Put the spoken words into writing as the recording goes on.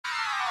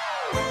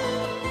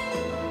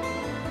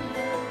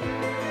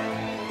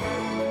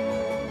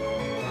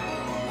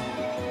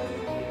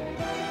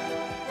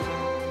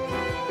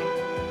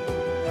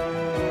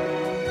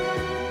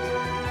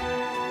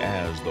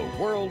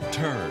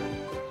Turn.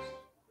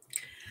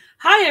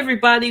 Hi,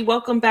 everybody.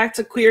 Welcome back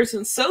to Queers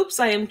and Soaps.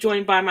 I am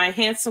joined by my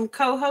handsome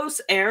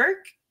co-host, Eric.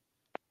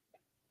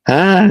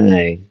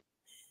 Hi.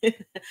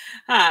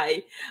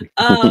 Hi.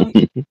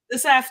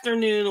 This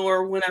afternoon,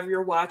 or whenever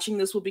you're watching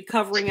this, we'll be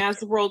covering As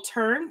the World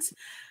Turns,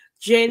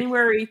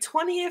 January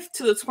 20th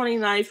to the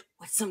 29th,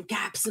 with some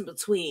gaps in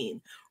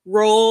between.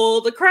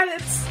 Roll the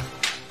credits.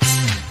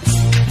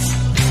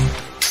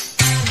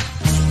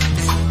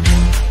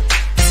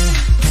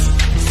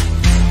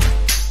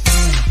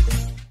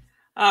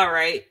 All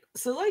right.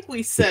 So like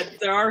we said,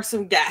 there are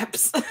some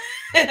gaps.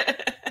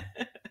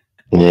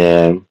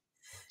 Yeah.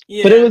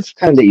 Yeah. But it was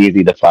kind of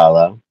easy to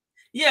follow.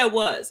 Yeah, it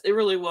was. It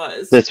really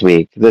was. This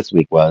week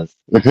was.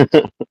 Let's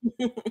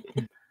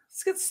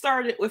get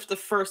started with the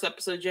first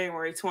episode,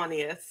 January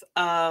 20th.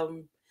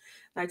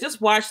 I just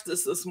watched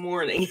this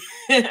morning.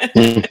 So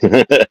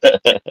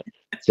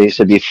you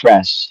should be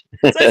fresh.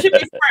 So I should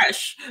be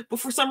fresh.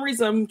 But for some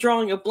reason, I'm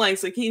drawing a blank.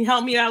 So can you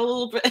help me out a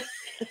little bit?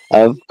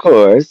 Of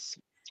course.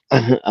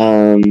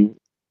 Brian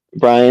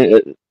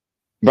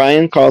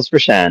calls for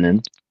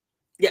Shannon.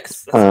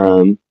 Yes. That's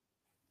right.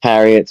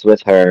 Harriet's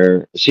with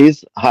her.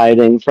 She's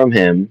hiding from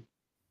him.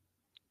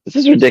 This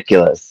is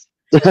ridiculous.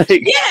 Like,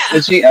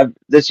 Yeah.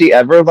 did she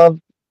ever love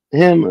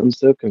him? I'm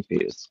so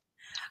confused.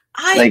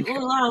 I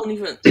don't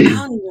even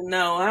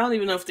know. I don't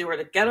even know if they were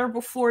together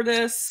before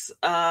this.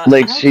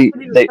 She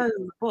in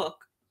the book.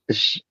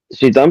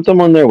 She dumped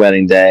him on their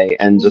wedding day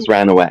and just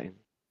ran away.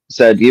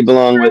 Said, "You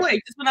belong with."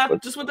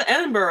 Just went to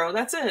Edinburgh.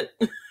 That's it.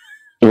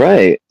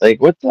 Right. Like,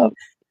 what the?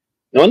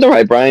 No wonder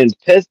why Brian's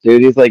pissed,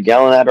 dude. He's like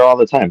yelling at her all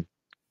the time.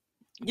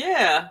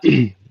 Yeah.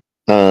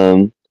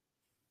 And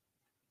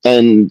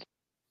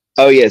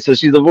oh yeah, so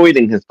she's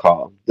avoiding his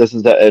call.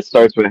 It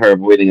starts with her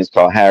avoiding his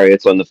call.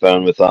 Harriet's on the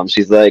phone with him.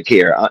 She's like,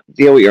 "Here,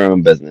 deal with your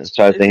own business."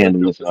 Tries to hand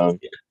him the phone.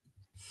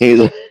 He's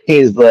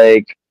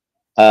like,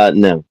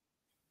 "No,"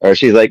 or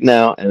she's like,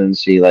 "No," and then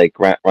she like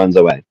runs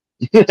away.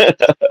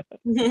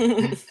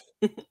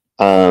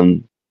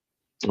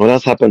 What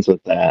else happens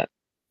with that?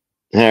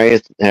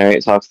 Harriet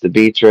talks to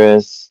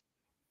Beatrice.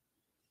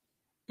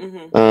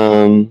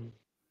 Mm-hmm.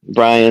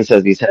 Brian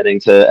says he's heading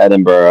to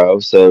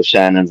Edinburgh, so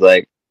Shannon's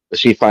like,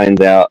 she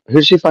finds out. Who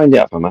did she find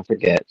out from? I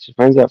forget. She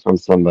finds out from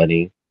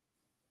somebody.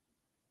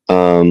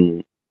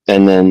 And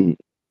then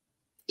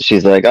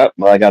she's like, "Oh,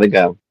 well, I gotta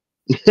go."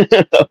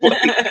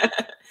 I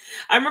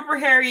remember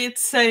Harriet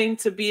saying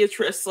to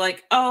Beatrice,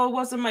 like, "Oh, it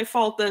wasn't my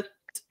fault that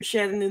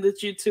Shannon knew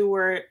that you two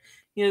were,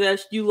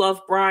 that you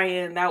love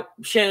Brian. Now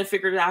Shannon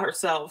figured it out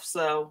herself."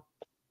 So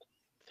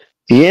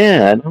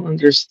yeah, I don't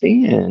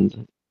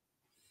understand.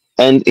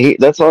 And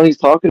that's all he's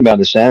talking about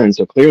is Shannon.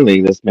 So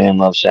clearly this man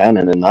loves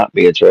Shannon and not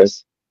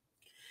Beatrice.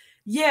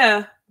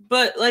 Yeah,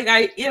 but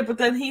but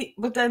then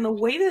the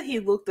way that he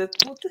looked at,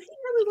 did he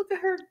really look at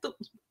her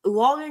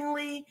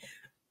longingly?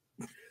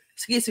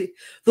 Excuse me.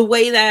 The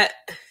way that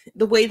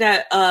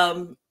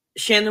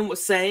Shannon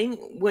was saying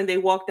when they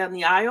walked down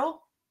the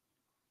aisle.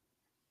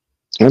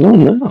 I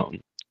don't know.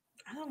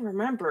 I don't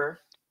remember.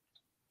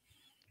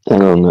 I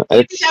don't know.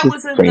 Maybe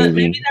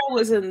that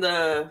was in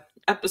the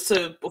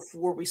episode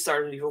before we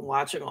started even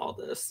watching all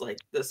this.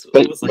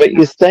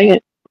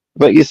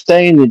 But you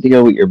stay in the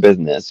deal with your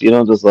business. You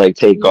don't just like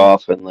take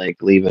off and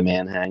like leave a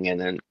man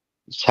hanging and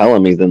tell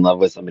him he's in love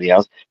with somebody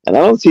else. And I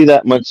don't see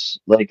that much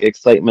like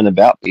excitement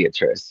about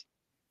Beatrice.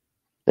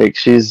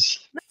 Like yeah.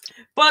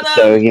 But I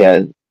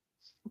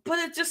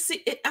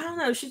don't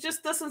know. She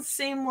just doesn't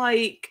seem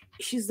like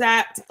she's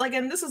that like.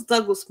 And this is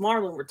Douglas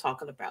Marland we're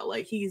talking about.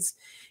 Like he's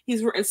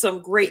written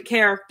some great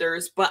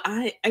characters, but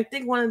I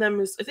think one of them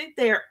is. I think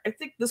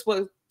this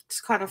was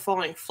kind of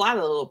falling flat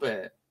a little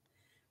bit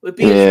with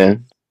Beatrice. Yeah.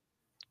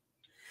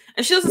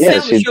 And she doesn't stay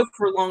on the show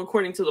for long,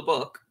 according to the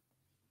book.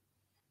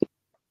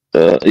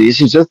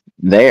 She's just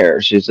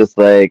there. She's just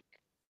like,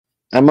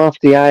 "I'm off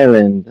the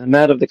island. I'm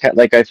out of the cat."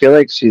 Like I feel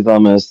like she's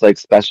almost like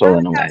special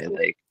in a way.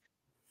 Like,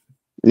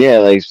 yeah,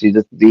 like she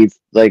just needs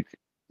like.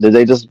 Did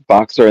they just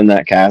box her in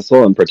that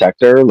castle and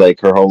protect her like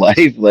her whole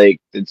life? Like,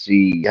 did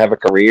she have a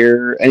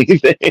career?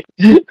 Anything?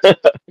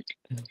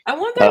 I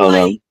wonder. I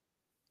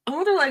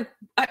want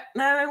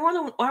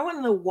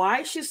to know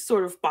why she's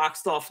sort of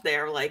boxed off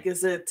there. Like,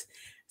 is it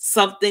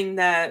something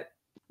that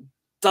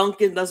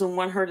Duncan doesn't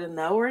want her to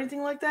know or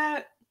anything like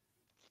that?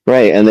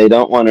 Right, and they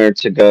don't want her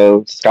to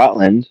go to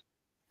Scotland,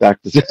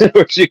 back to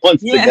where she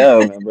wants to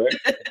go. Remember?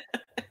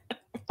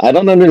 I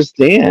don't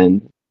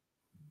understand.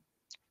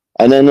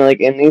 And then, like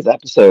in these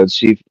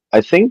episodes,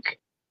 I think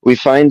we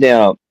find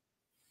out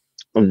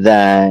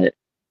that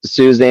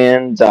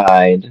Suzanne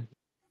died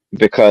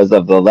because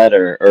of the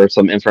letter or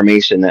some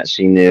information that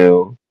she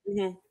knew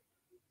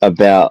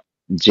about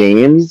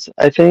James.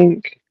 I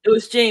think it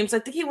was James. I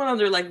think he went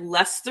under like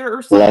Lester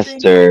or something.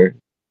 Lester,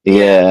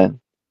 yeah.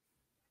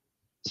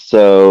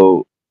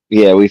 So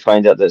yeah, we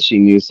find out that she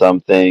knew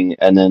something,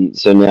 and then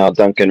so now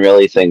Duncan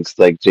really thinks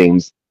like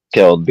James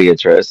killed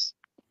Beatrice.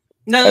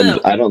 No.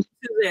 I don't.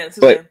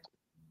 Suzanne.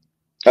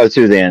 But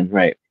Suzanne,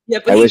 right? Yeah,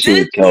 but I wish he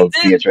would kill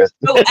Beatrice.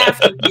 Go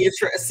after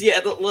Beatrice.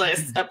 Yeah, the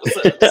last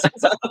episode.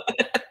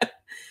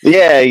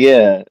 Yeah,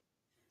 yeah.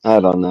 I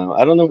don't know.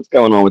 I don't know what's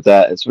going on with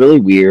that. It's really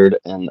weird,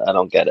 and I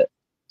don't get it.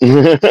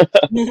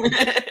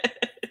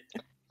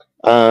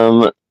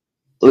 um,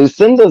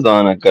 Lucinda's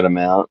on a good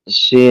amount.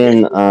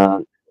 Yeah,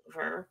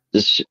 her.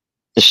 Sh-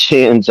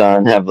 she and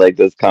John have like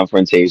this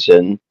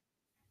confrontation.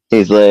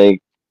 He's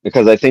like,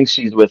 because I think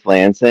she's with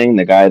Lansing,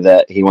 the guy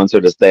that he wants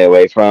her to stay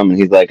away from, and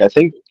he's like, I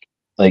think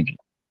like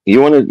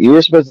you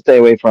were supposed to stay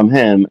away from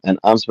him, and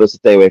I'm supposed to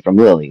stay away from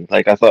Lily.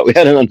 Like I thought we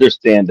had an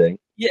understanding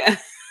Yeah.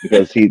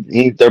 because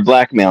they're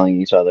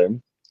blackmailing each other.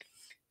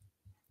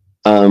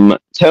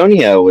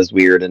 Tonio was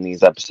weird in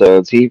these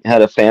episodes. He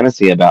had a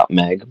fantasy about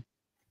Meg.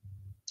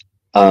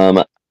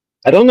 I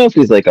don't know if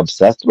he's like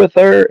obsessed with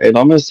her. It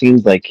almost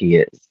seems like he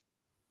is.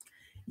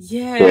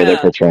 The way they're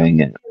Yeah. portraying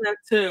it. That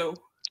too.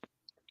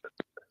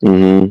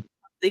 Mm-hmm.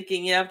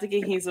 I'm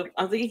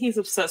thinking he's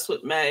obsessed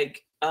with Meg.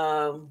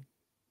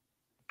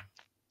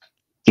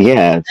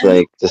 Yeah, it's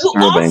like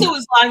disturbing. Who also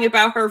is lying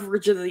about her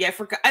virginity. I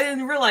forgot. I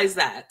didn't realize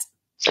that.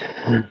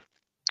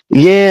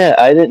 Yeah,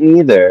 I didn't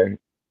either.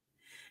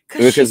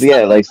 Because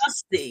yeah, like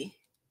Dusty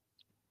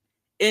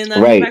in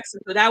right. New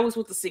Mexico. That was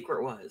what the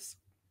secret was.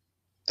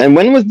 And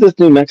when was this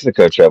New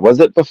Mexico trip?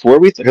 Was it before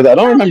we? Because I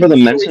don't remember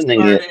them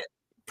mentioning it.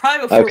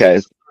 Probably before. Okay.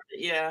 We started,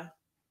 yeah.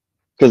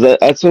 Because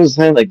that's what I was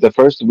saying. Like the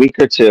first week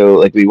or two,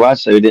 like we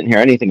watched it, we didn't hear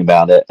anything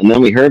about it, and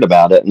then we heard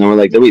about it, and then we're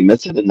like, did we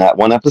miss it in that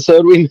one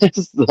episode we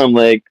missed? I'm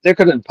like, they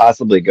couldn't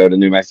possibly go to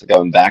New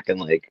Mexico and back in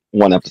like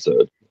one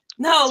episode.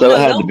 No, so it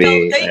had to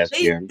be last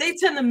year. They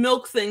tend to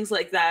milk things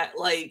like that,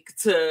 like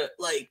to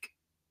like.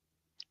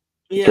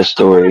 Yeah, the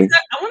story.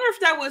 I wonder if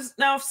that was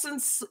now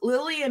since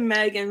Lily and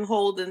Meg and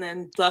Holden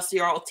and Dusty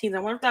are all teens. I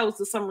wonder if that was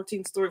the summer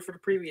teen story for the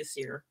previous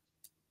year.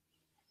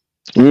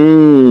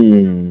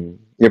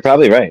 You're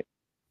probably right.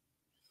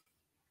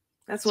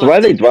 That's so why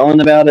are they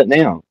dwelling about it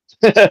now?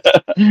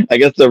 I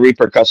guess the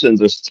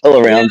repercussions are still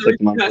around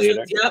 6 months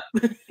later. Yep.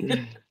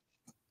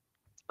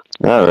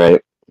 All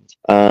right.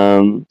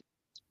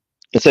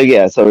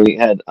 So we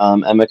had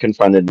Emma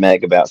confronted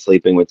Meg about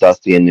sleeping with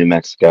Dusty in New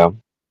Mexico.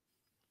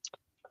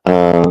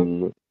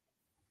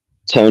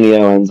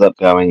 Tonio ends up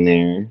going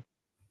there.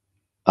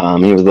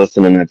 He was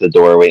listening at the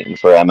door waiting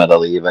for Emma to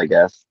leave, I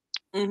guess.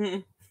 Mm-hmm.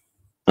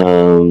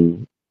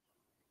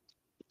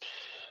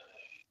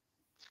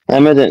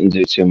 Emma didn't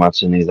do too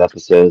much in these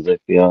episodes, I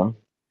feel.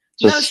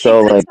 Just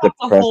so like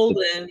depressed.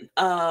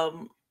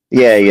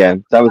 Yeah,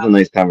 that was a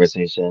nice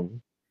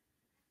conversation.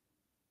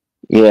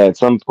 Yeah, at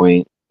some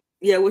point.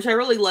 Yeah, which I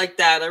really like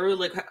that. I really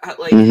like how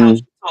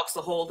she talks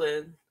to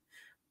Holden.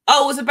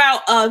 Oh, it was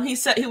about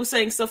he was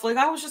saying stuff like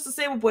I was just a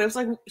stable boy. I was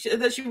like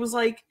that she was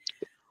like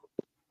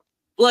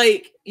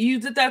you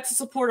did that to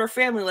support our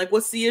family. Like,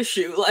 what's the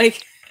issue?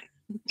 Like,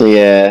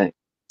 yeah,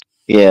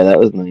 that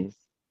was nice.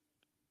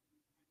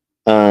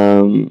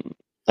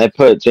 I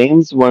put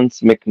James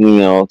wants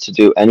McNeil to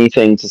do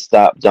anything to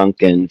stop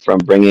Duncan from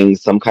bringing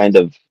some kind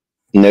of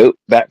note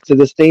back to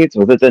the States.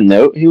 Was it the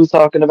note he was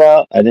talking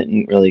about? I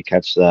didn't really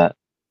catch that.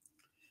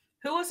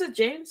 Who was it,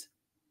 James?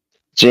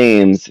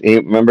 James.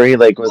 Remember he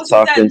like was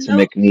talking to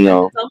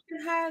McNeil.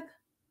 Duncan had?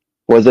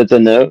 Was it the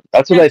note?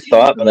 That's what I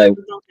thought, but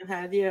Duncan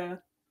had, yeah.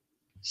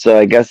 So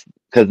I guess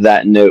because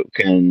that note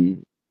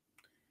can,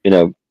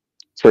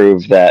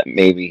 prove that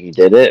maybe he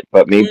did it,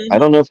 but maybe I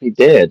don't know if he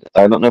did.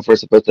 I don't know if we're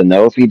supposed to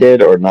know if he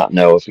did or not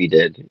know if he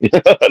did.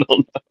 I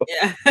don't know.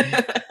 Yeah.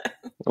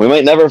 We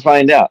might never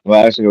find out.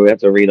 Well, actually, we have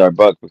to read our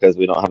book because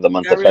we don't have the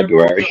month of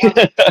February. We'll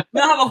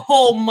have a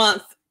whole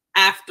month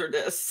after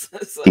this.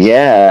 So.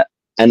 Yeah,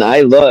 and I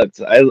looked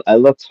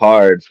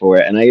hard for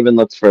it, and I even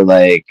looked for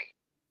I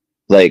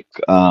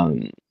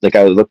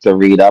looked to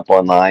read up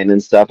online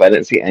and stuff. I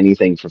didn't see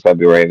anything for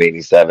February of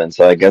 '87,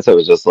 so I guess it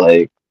was just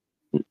like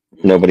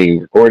nobody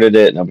recorded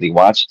it, nobody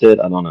watched it.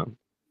 I don't know.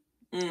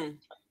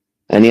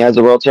 Any As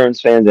the World Turns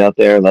fans out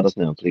there, let us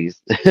know,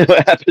 please.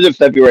 What happened in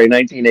February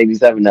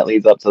 1987 that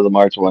leads up to the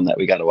March one that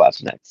we got to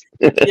watch next?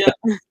 Yeah.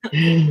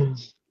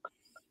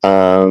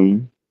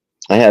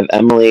 I have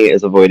Emily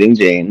is avoiding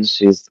James.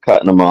 She's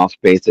cutting him off,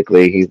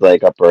 basically. He's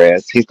like up her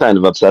ass. He's kind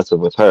of obsessive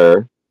with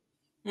her.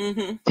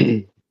 Mm-hmm.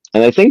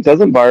 And I think,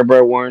 doesn't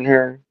Barbara warn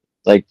her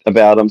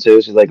about him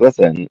too? She's like,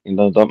 listen,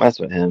 don't mess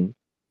with him.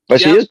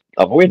 But she is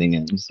avoiding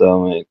him,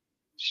 so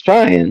she's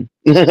trying.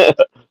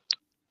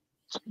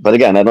 But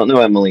again, I don't know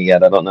Emily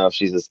yet. I don't know if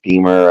she's a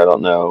schemer. I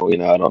don't know,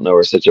 I don't know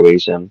her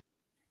situation.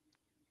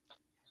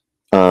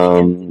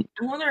 I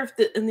wonder if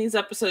in these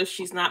episodes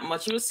she's not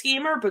much of a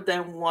schemer, but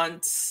then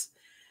once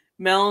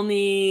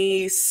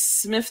Melanie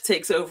Smith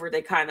takes over,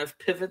 they kind of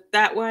pivot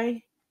that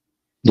way.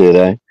 Do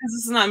they? Because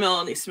this is not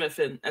Melanie Smith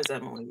as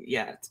Emily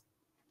yet.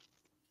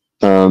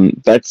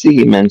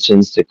 Betsy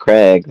mentions to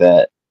Craig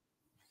that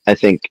I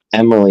think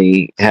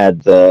Emily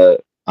had the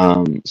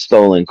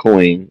stolen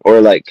coin,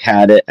 or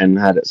had it and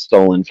had it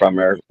stolen from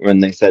her when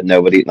they said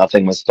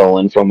nothing was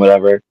stolen from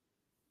whatever.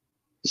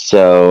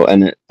 So,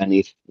 and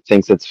he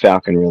thinks it's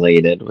Falcon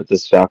related with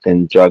this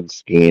Falcon drug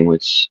scheme,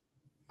 which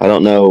I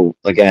don't know.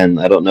 Again,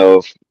 I don't know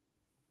if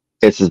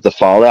this is the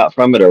fallout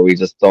from it, or we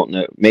just don't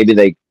know. Maybe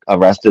they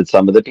arrested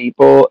some of the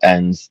people,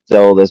 and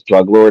still this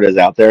drug lord is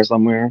out there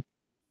somewhere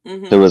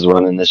who was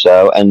running the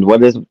show. And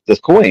what is this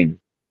coin?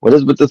 What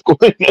is with this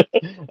coin?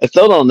 I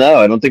still don't know.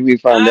 I don't think we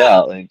found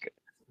out. Like,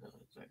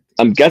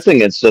 I'm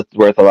guessing it's just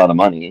worth a lot of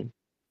money.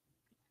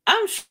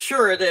 I'm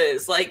sure it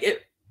is. Like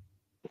it.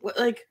 What?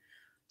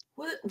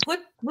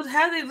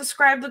 How did they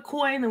describe the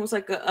coin? It was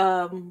like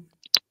a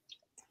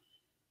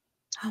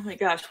Oh my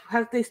gosh!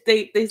 How did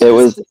they it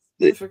was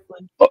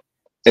specifically?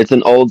 It's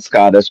an old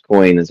Scottish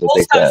coin, is what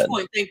they said.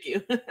 Coin. Thank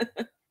you.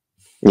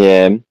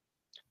 Yeah.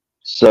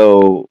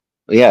 So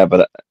yeah,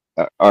 but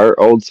our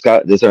old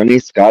Is there any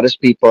Scottish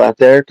people out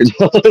there? Could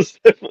tell us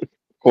if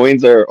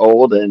coins are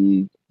old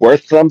and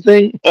worth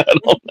something? I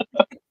don't know.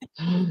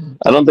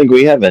 I don't think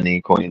we have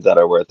any coins that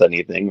are worth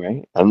anything,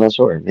 right? I'm not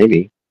sure.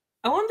 Maybe.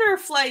 I wonder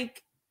if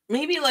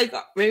maybe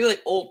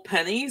old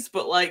pennies,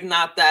 but like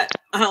not that.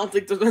 I don't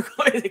think they're going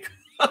to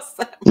cost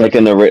that much. Like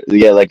an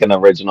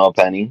original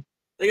penny.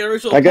 Like an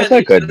original. I guess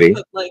that could be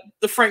like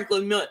the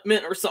Franklin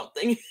Mint or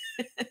something.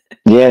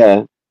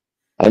 Yeah,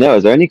 I know.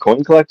 Is there any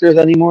coin collectors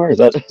anymore? Is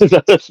that a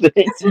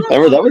thing?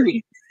 Remember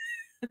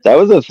that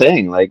was a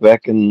thing. Like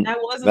back when I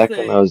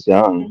was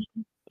young.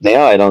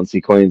 Now I don't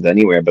see coins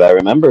anywhere, but I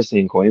remember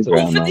seeing coins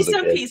around.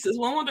 50-cent pieces. I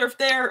wonder if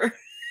they're.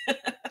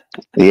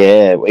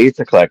 Yeah, we used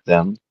to collect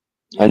them,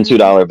 and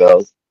 $2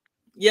 bills.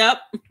 Yep.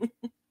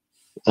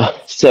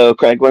 So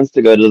Craig wants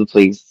to go to the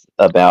police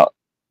about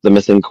the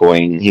missing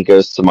coin. He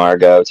goes to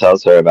Margot,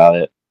 tells her about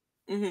it.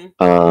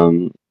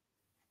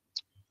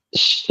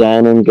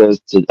 Shannon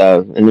goes to.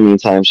 In the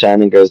meantime,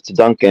 Shannon goes to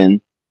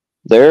Duncan.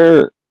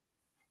 They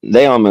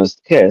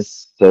almost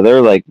kiss, so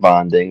they're like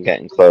bonding,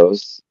 getting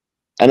close.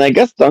 And I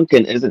guess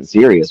Duncan isn't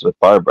serious with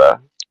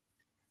Barbara.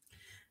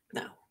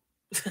 No,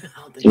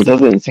 it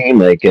doesn't seem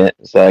like it.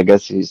 So I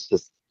guess she's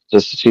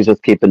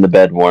just keeping the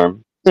bed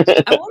warm. I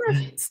wonder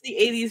if it's the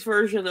 '80s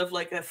version of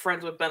like a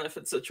friends with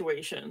benefits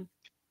situation.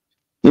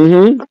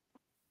 It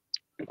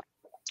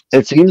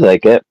seems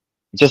like it.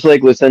 Just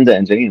like Lucinda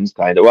and James,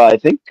 kind of. Well,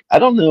 I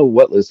don't know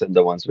what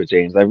Lucinda wants with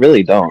James. I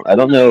really don't. I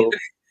don't know.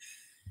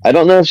 I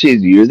don't know if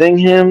she's using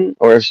him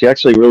or if she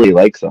actually really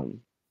likes him.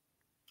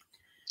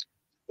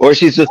 Or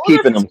she's just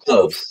keeping him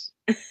close.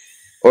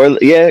 Or,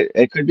 yeah,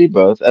 it could be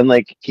both. And,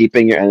 like,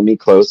 keeping your enemy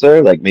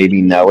closer, like,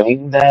 maybe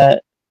knowing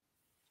that.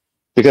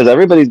 Because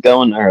everybody's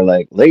going to her,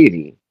 like,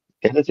 lady,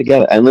 get it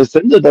together. And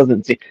Lucinda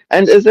doesn't see.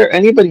 And is there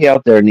anybody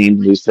out there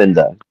named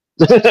Lucinda?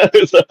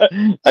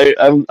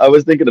 I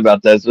was thinking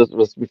about that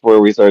just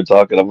before we started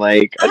talking. I'm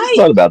like, I just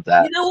thought about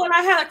that. You know what?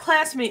 I had a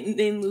classmate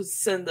named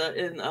Lucinda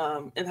in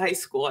high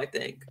school, I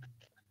think.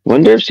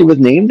 Wonder if she was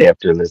named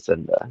after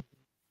Lucinda.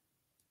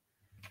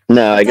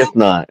 No, I guess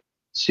not.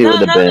 She would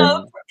have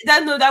been.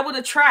 No, that would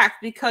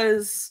attract,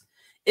 because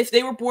if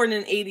they were born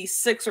in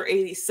 86 or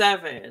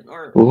 87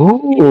 or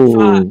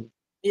 85,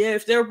 yeah,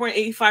 if they were born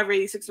 85 or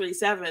 86 or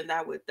 87,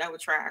 that would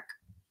track.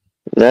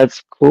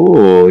 That's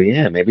cool.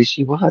 Yeah, maybe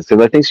she was,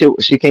 because I think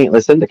she came.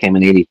 Lucinda came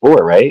in 84,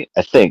 right?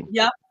 I think.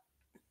 Yep.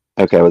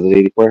 Okay, was it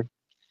 84?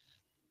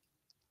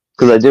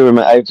 Because I do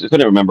remember. I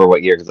couldn't remember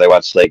what year, because I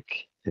watched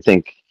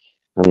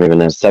I don't even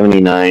know,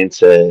 79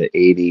 to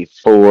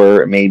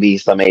 84, maybe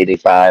some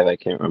 85. I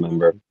can't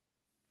remember.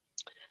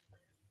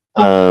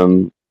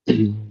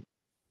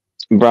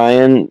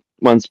 Brian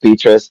wants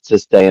Beatrice to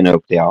stay in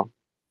Oakdale.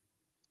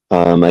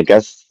 I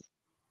guess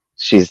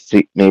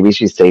maybe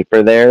she's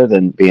safer there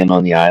than being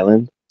on the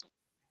island.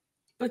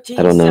 But James,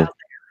 I don't know. Out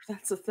there.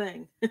 That's the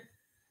thing.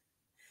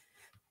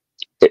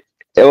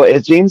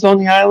 Is James on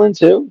the island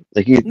too?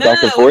 Like he's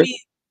back and forth?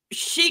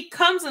 She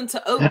comes into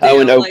Oakdale.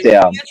 Oh, in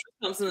Oakdale.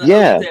 Comes into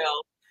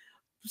Oakdale.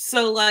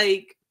 So,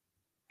 like,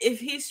 if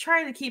he's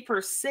trying to keep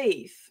her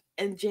safe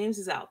and James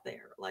is out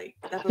there, like,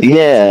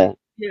 yeah.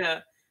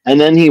 And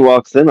then he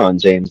walks in on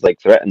James,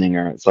 like, threatening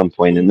her at some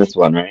point in this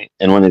one, right?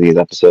 In one of these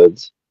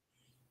episodes.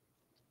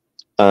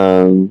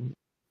 Oh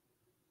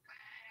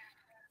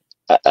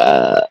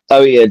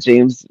yeah,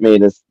 James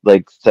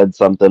said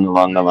something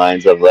along the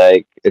lines of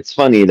like, it's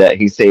funny that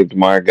he saved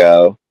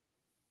Margot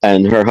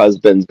and her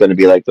husband's going to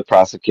be like the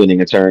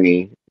prosecuting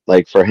attorney,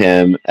 like for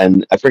him.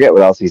 And I forget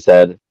what else he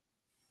said.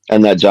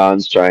 And that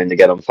John's trying to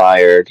get him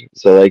fired.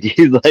 So like,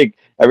 he's like,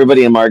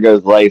 everybody in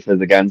Margot's life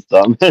is against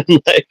him.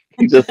 And like,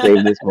 he just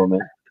saved this woman.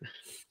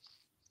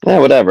 Yeah,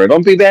 whatever.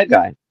 Don't be a bad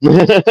guy.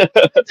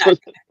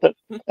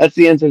 That's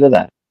the answer to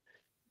that.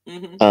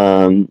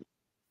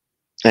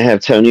 I have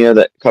Tonio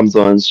that comes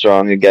on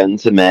strong again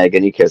to Meg,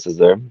 and he kisses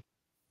her.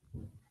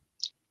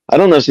 I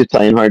don't know if she's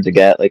playing hard to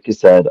get, like you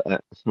said. I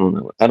don't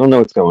know. I don't know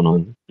what's going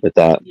on with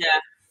that. Yeah.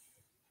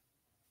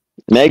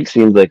 Meg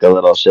seems like a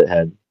little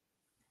shithead.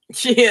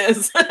 She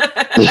is.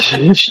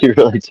 She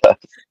really does.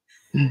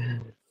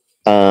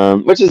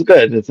 Which is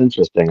good. It's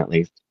interesting, at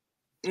least.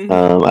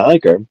 I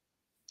like her.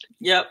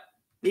 Yep.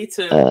 Me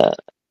too.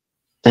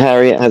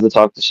 Harriet has a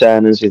talk to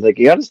Shannon. She's like,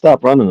 you got to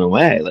stop running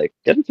away. Like,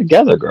 get it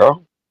together,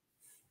 girl.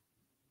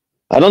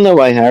 I don't know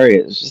why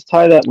Harriet. Just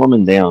tie that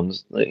woman down.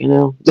 Just, like,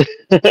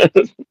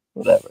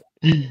 whatever.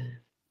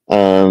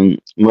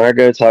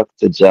 Margot talks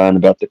to John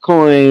about the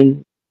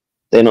coin.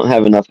 they don't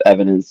have enough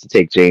evidence to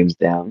take James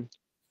down.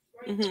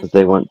 Mm-hmm.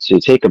 They want to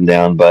take him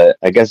down, but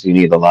I guess you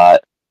need a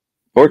lot.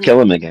 Or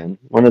kill him again.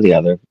 One or the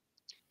other.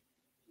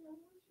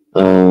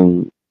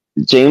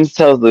 James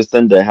tells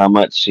Lucinda how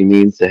much she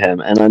means to him,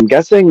 and I'm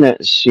guessing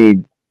that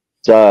she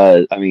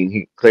does. I mean,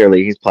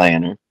 he's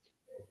playing her,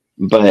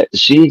 but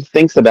she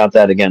thinks about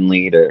that again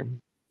later.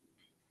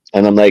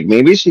 And I'm like,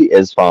 maybe she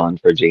is falling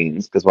for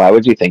James, because why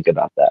would you think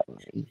about that,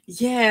 Ryan?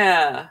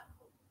 Yeah.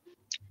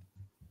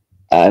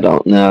 I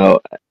don't know.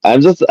 I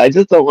just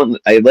don't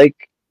want. I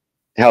like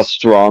how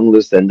strong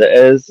Lucinda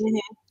is,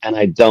 and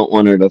I don't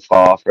want her to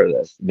fall for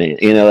this man.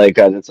 You know, like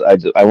I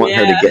want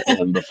her to get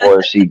him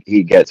before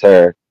he gets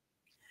her.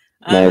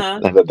 And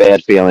I have a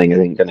bad feeling it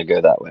ain't gonna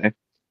go that way.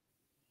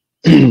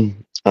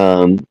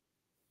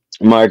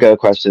 Margot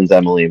questions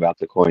Emily about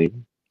the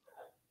coin,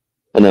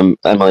 and then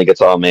Emily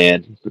gets all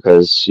mad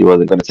because she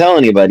wasn't going to tell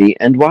anybody.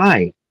 And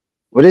why?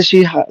 What is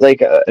she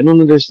like? I don't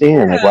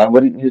understand. Like, why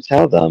wouldn't you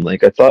tell them?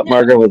 Like, I thought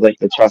Margot was like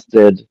the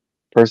trusted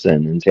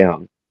person in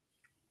town.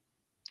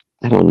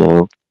 I don't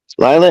know.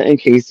 Lila and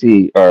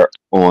Casey are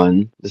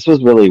on. This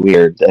was really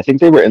weird. I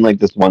think they were in like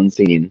this one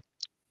scene,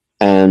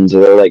 and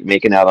they're like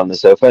making out on the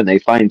sofa, and they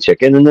find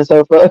chicken in the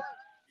sofa.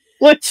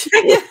 What?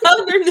 Chicken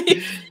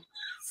underneath.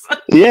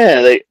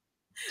 Yeah, they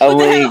had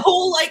a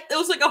whole like it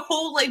was like a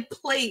whole like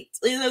plate.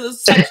 You know,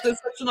 there's section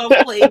of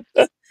plates,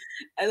 and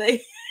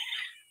they.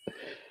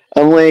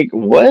 I'm like,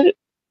 what?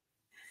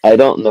 I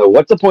don't know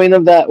what the point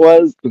of that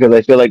was, because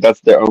I feel like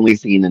that's their only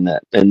scene in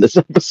this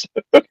episode.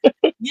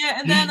 Yeah,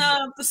 and then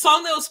the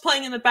song that was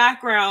playing in the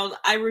background,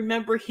 I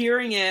remember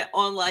hearing it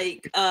on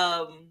like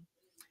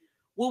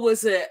what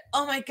was it?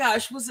 Oh my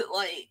gosh, was it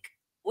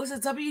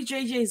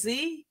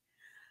WJJZ?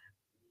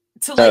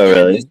 To like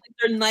really? Like,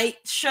 their night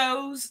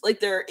shows, like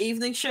their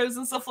evening shows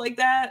and stuff like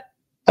that.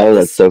 Oh,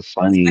 that's so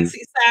funny.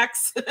 Sexy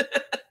Sax.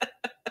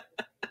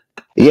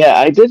 Yeah,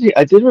 I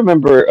did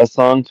remember a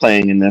song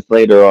playing in this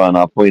later on.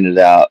 I'll point it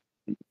out.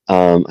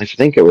 I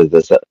think it was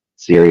this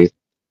series.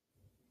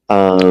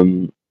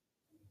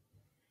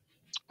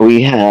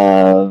 We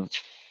have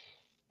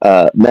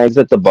Meg's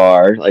at the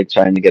bar, like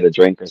trying to get a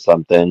drink or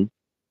something,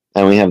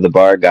 and we have the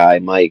bar guy,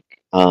 Mike,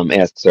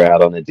 asks her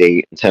out on a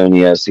date.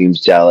 Antonio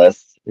seems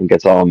jealous and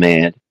gets all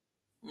mad.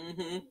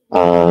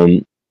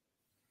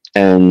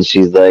 And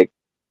she's like,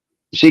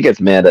 she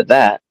gets mad at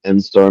that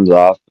and storms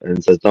off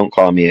and says, "Don't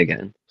call me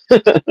again."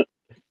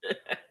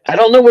 I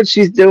don't know what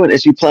she's doing.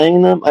 Is she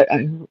playing them? I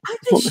think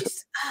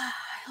she's. I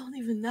don't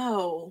even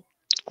know.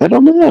 I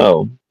don't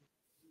know.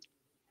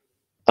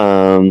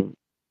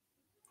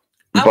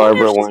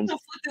 Barbara wants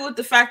conflicted with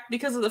the fact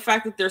because of the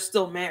fact that they're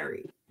still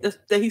married. That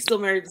he's still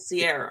married to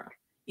Sierra,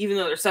 even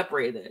though they're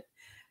separated.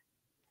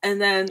 And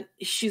then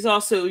she's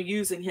also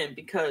using him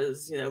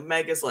because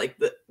Meg is like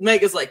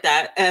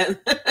that, and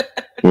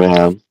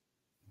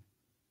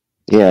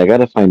yeah, I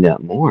gotta find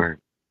out more.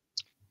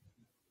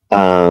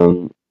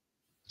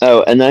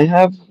 Oh, and I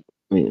have.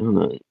 Wait, hold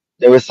on.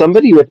 There was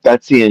somebody with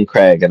Betsy and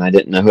Craig, and I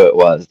didn't know who it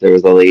was. There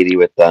was a lady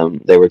with them.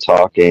 They were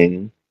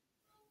talking.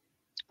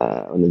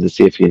 I wanted to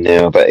see if you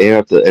knew, but you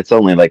have to. It's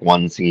only like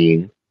one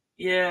scene.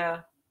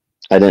 Yeah.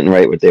 I didn't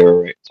write what they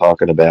were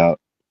talking about,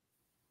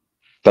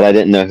 but I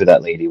didn't know who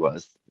that lady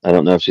was. I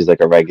don't know if she's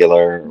like a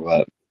regular or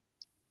what.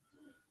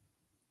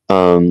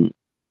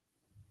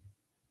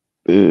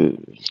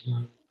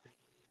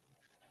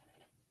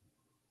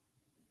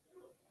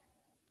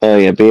 Oh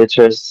yeah,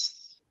 Beatrice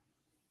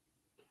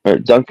or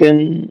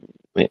Duncan.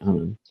 Wait,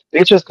 hold on.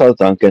 Beatrice calls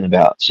Duncan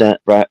about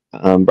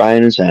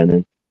Brian and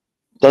Shannon.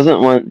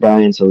 Doesn't want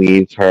Brian to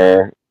leave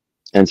her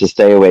and to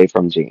stay away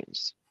from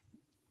James.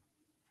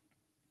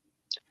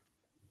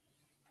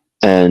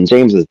 And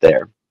James is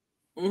there.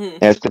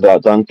 Asks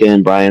about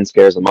Duncan. Brian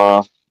scares him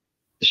off.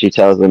 She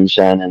tells him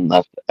Shannon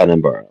left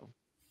Edinburgh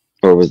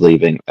or was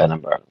leaving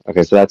Edinburgh.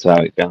 Okay, so that's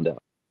how we found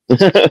out.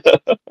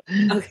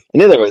 I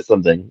knew there was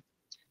something.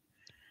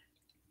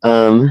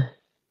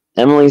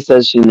 Emily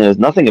says she knows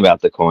nothing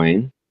about the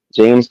coin.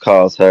 James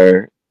calls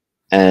her,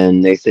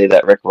 and they say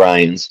that Rick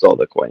Ryan stole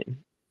the coin.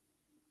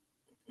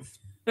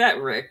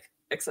 That Rick,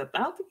 except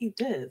I don't think he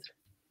did.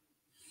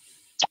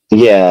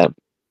 Yeah,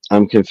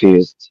 I'm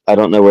confused. I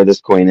don't know where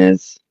this coin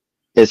is.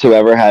 Is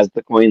whoever has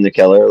the coin the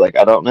killer? Like,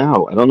 I don't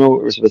know. I don't know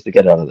what we're supposed to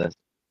get out of this.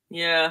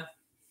 Yeah.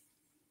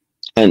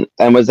 And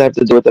what does that have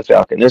to do with the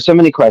Falcon? There's so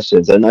many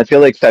questions, and I feel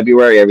like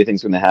February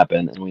everything's going to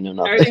happen, and we know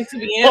nothing. Everything's to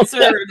be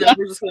answered, and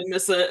we're just going to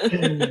miss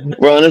it.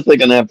 We're honestly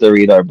going to have to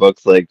read our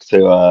books, like,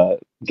 to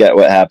get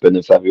what happened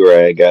in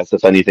February, I guess,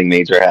 if anything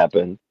major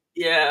happened.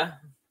 Yeah.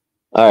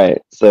 All right,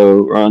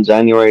 so we're on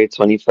January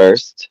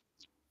 21st.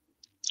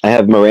 I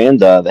have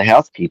Miranda, the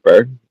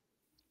housekeeper,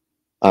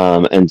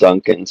 and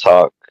Duncan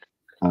talk.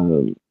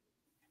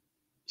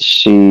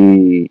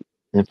 She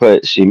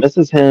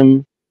misses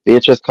him.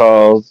 Beatrice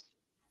calls.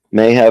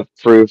 May have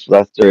proof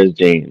Lester is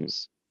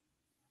James.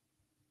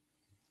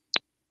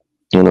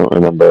 I don't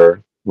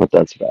remember what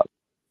that's about.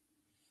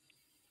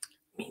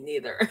 Me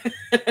neither.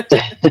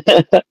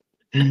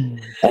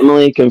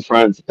 Emily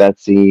confronts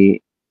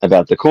Betsy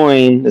about the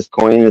coin. This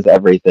coin is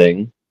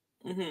everything.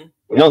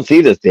 We don't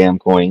see this damn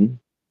coin.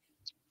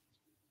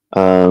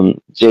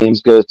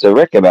 James goes to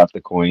Rick about the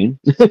coin.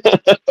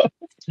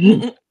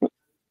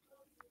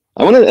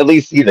 I want to at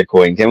least see the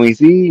coin. Can we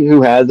see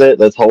who has it?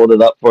 Let's hold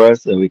it up for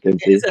us so we can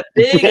see. Is it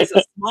big? Is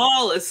it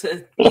small? Is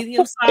it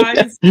medium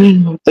size? Is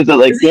it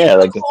like, Is yeah, it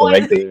like just a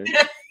regular?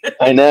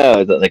 I know.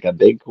 Is it like a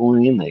big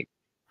coin, like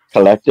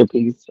collector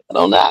piece? I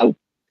don't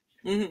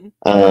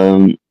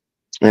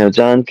know.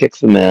 John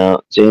kicks him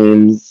out.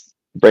 James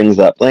brings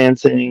up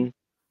Lansing.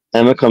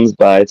 Emma comes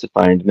by to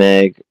find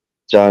Meg.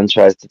 John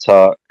tries to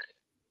talk.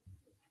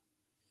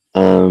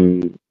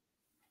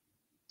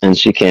 And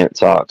she can't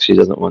talk. She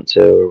doesn't want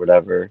to or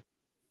whatever.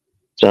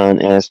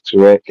 John asks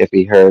Rick if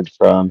he heard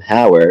from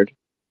Howard.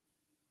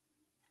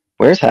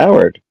 Where's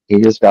Howard?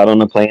 He just got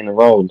on a plane and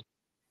rolled.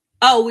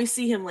 Oh, we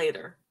see him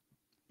later.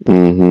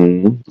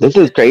 This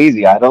is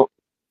crazy. How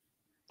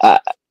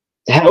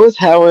is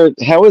Howard?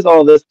 How is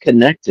all this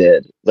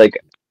connected?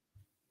 Like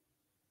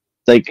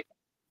the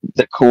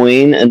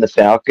coin and the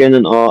Falcon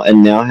and all,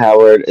 and now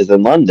Howard is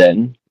in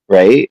London,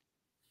 right?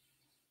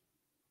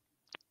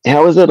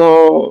 How is it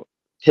all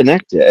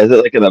connected? Is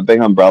it like in a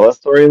big umbrella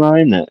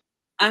storyline that?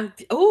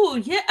 Oh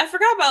yeah, I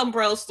forgot about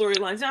umbrella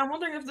storylines. Yeah, I'm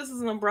wondering if this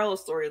is an umbrella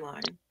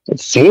storyline. It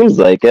seems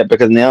like it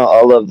because now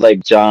all of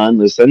like John,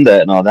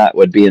 Lucinda, and all that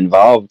would be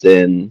involved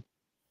in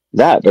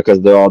that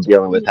because they're all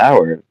dealing with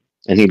Howard,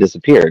 and he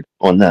disappeared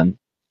on them.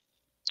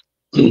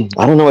 I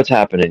don't know what's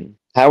happening.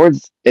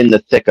 Howard's in the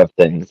thick of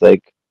things.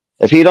 Like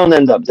if he don't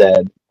end up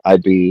dead,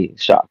 I'd be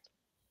shocked.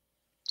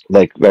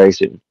 Like very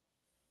soon.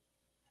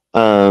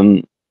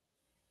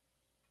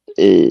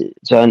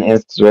 John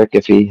asks Rick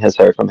if he has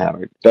heard from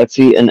Howard.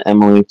 Betsy and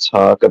Emily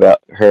talk about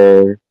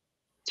her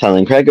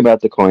telling Craig about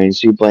the coin.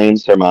 She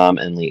blames her mom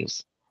and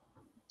leaves.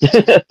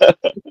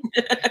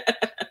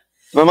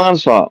 My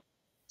mom's fault.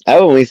 I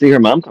only see her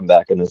mom come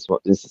back in this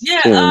this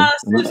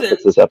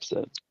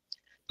episode.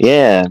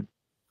 Yeah,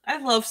 I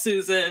love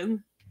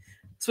Susan,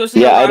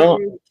 especially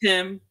with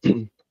Tim.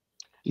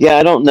 Yeah,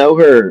 I don't know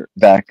her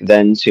back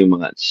then too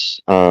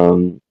much.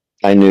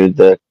 I knew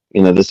the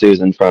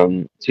Susan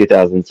from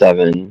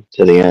 2007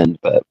 to the end,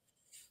 but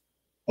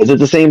is it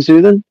the same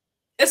Susan?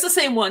 It's the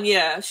same one,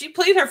 yeah. She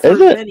played her for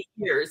many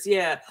years,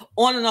 yeah,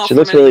 on and off. She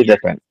looks really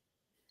different,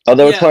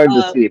 although it's hard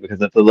to see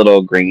because it's a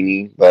little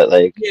grainy. But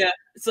like, yeah,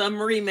 it's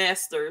Marie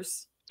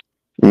Masters.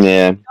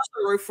 Yeah,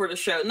 I wrote for the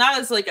show, not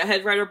as like a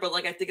head writer, but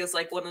like I think it's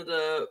like one of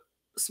the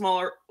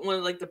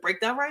the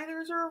breakdown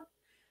writers or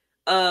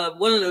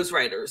one of those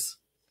writers.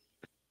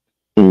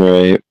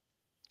 Right.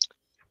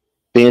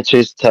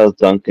 Beatrice tells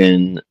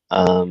Duncan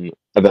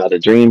about a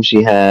dream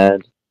she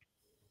had.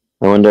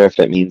 I wonder if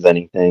it means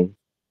anything.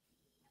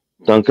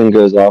 Duncan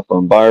goes off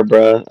on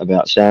Barbara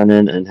about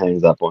Shannon and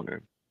hangs up on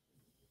her.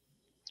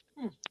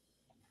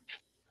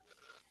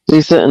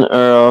 Lisa and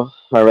Earl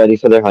are ready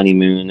for their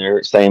honeymoon.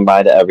 They're saying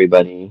bye to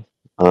everybody.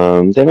 They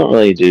don't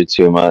really do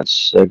too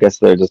much. I guess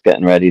they're just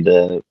getting ready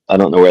to... I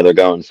don't know where they're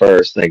going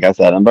first. I guess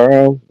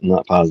Edinburgh? I'm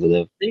not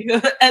positive. They go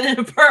to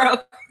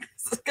Edinburgh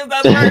because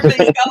that's where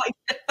everybody's going.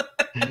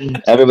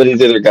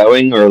 Everybody's either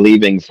going or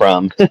leaving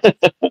from.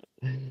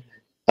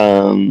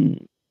 Tonio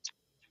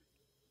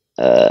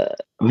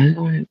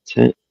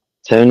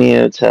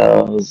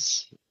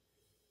tells...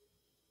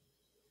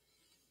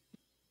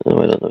 Oh,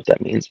 I don't know what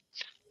that means.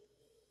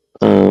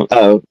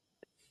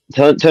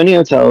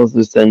 Tonio tells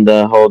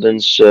Lucinda Holden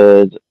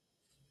should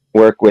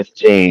work with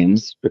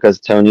James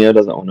because Tonio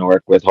doesn't want to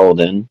work with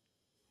Holden.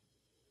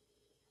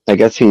 I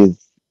guess he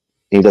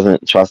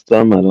doesn't trust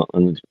them. I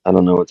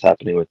don't know what's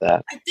happening with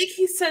that. I think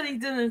he said he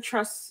didn't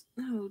trust.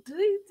 No, did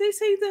they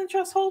say he didn't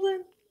trust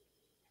Holden?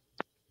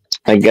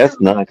 I guess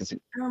not because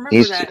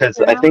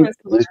I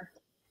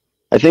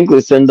think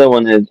Lucinda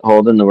wanted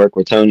Holden to work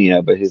with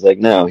Tonio, but he's like,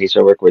 no, he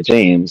should work with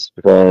James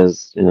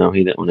because he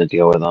didn't want to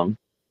deal with him.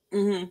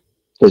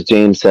 Because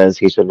James says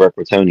he should work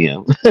with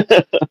Tonio.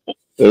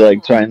 They're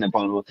like trying to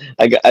bond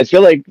him. I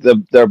feel like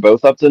they're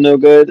both up to no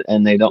good,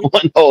 and they don't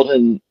want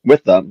Holden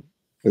with them.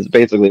 Is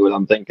basically what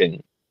I'm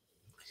thinking.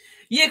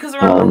 Yeah, because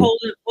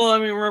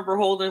remember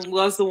Holden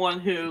was the one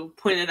who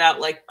pointed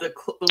out like the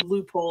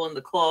loophole in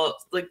the clause,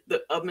 like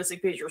a missing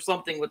page or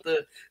something with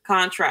the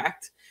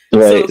contract.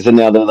 Right. So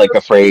now they're like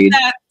afraid.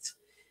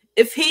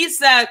 If he's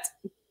that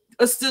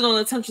astute on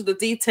attention to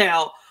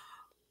detail,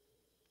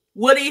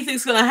 what do you think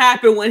is going to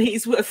happen when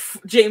he's with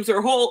James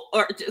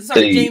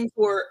James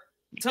or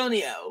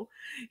Tonio?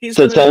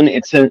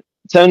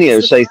 Tonio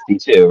is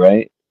shiesty too,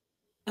 right?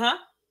 Huh?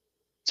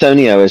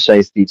 Tonio is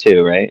shiesty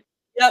too, right?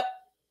 Yep.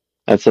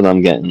 That's what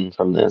I'm getting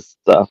from this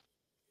stuff.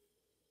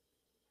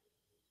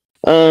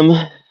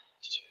 What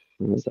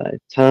was that?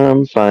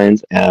 Tom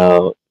finds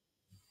out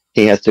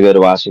he has to go to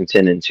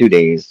Washington in 2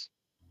 days.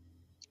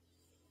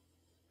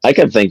 I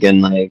kept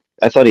thinking, like,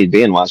 I thought he'd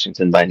be in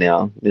Washington by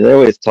now. They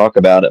always talk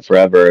about it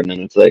forever, and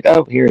then it's like,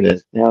 oh, here it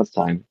is. Now it's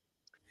time.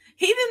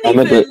 He didn't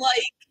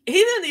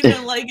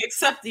even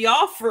accept the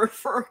offer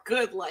for a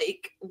good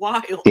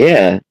while.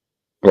 Yeah,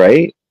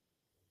 right.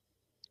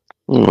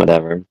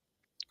 Whatever.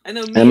 I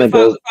know me. If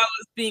I was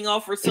being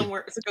offered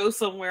somewhere to go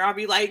somewhere, I'd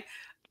be like,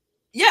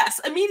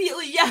 Yes,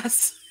 immediately,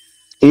 yes.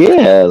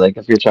 Yeah, like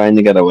if you're trying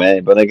to get away,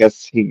 but I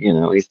guess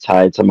he's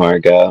tied to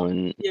Margot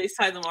and Yeah, he's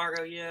tied to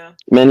Margot, yeah.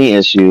 many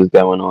issues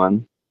going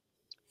on.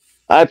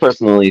 I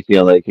personally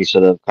feel like he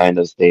should have kind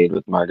of stayed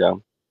with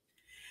Margot.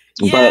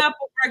 Yeah, but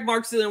Greg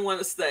Marks didn't want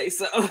to stay,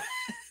 so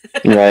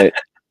right.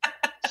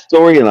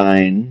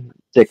 Storyline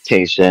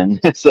dictation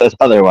says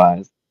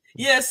otherwise.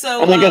 Yeah,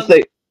 so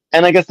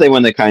And I guess they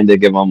want to kind of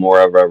give them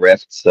more of a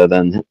rift, so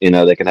then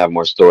they can have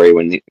more story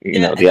when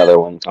the other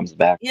one comes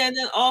back. Yeah, and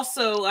then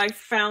also I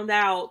found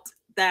out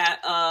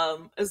that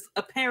as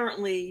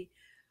apparently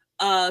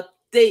the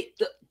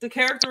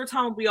character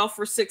Tom will be off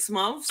for 6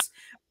 months,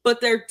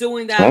 but they're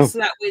doing that so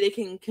that way they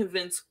can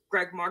convince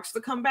Greg Marks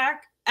to come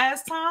back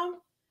as Tom.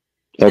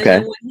 Okay. And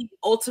then when he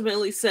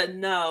ultimately said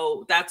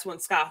no, that's when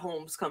Scott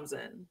Holmes comes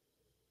in.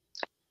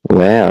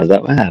 Wow, is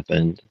that what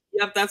happened?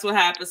 Yep, that's what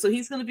happened. So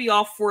he's going to be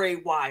off for a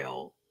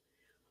while.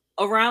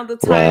 Around the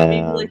time,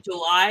 maybe like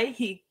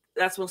July,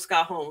 that's when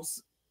Scott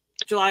Holmes,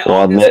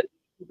 August,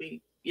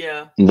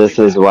 yeah. This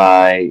is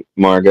why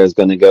Margot's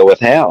going to go with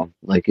Hal,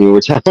 like you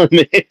were telling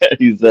me.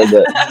 You said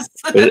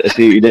that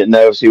you didn't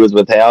know if she was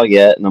with Hal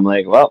yet, and I'm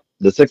like, well,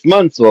 the 6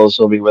 months,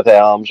 she'll be with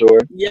Hal, I'm sure.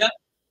 Yep.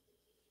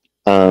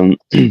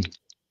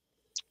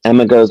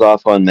 Emma goes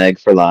off on Meg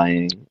for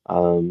lying,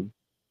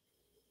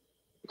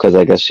 because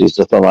I guess she's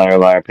just a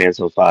liar,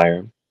 pants on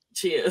fire.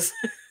 She is.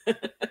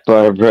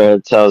 Barbara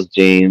tells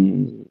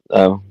James,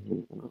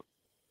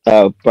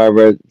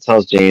 Barbara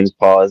tells James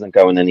Paul isn't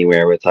going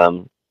anywhere with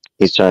him.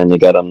 He's trying to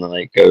get him to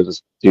like go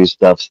just do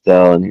stuff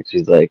still, and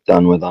she's like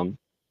done with him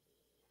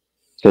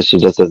because she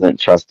just isn't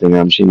trusting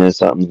him. She knows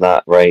something's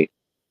not right.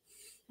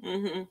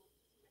 Mm-hmm.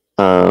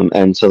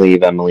 And to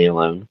leave Emily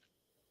alone.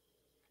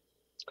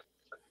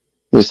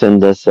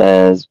 Lucinda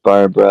says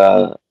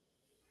Barbara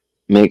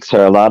makes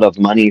her a lot of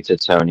money to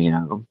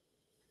Tonio.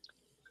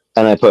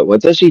 And I put,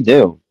 what does she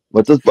do?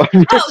 What does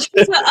Barbara do?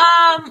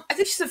 I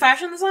think she's a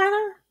fashion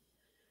designer.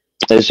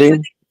 Is she?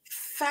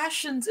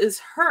 Fashions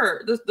is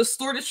her. The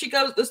store that she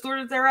goes, the store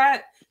that they're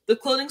at, the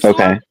clothing store.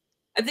 Okay.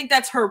 I think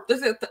that's her.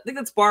 I think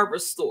that's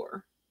Barbara's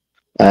store.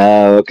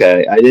 Oh,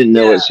 okay. I didn't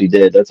know what she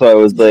did. That's why I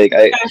was like,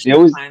 she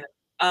always.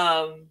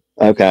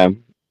 Okay.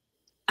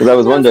 Because I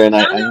was wondering, I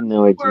had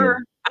no idea.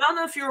 I don't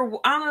know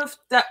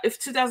if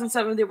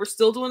 2007 they were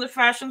still doing the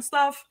fashion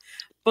stuff,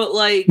 but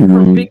like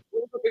her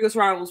biggest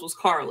rivals was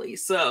Carly.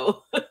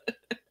 So.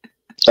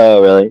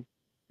 Oh, really?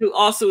 Who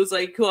also was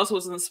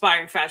an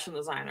aspiring fashion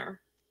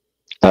designer.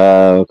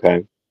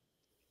 Okay.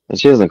 And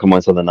she doesn't come on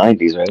until the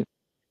 90s, right?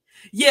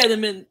 Yeah, the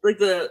mid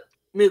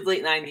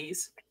late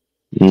 90s.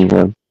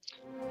 Okay.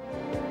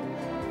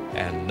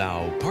 And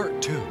now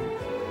part 2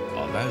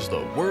 of As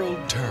the World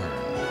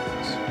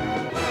Turns.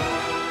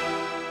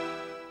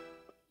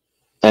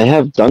 I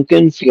have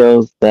Duncan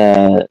feels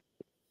that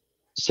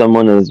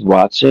someone is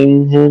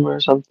watching him or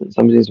something.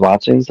 Somebody's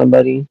watching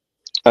somebody.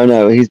 Oh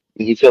no, he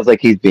feels like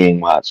he's being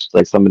watched,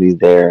 like somebody's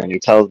there, and he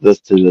tells this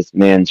to this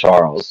man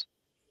Charles,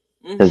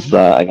 his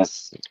I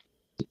guess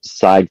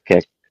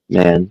sidekick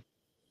man.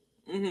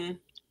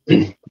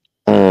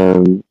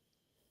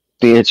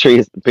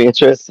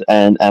 Beatrice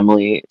and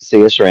Emily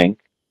see a shrink.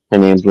 Her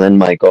name's Lynn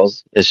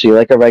Michaels. Is she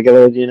like a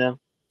regular? Do you know?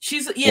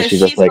 She's like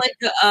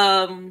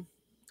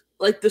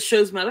the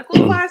show's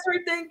medical advisor, I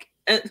think,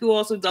 and who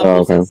also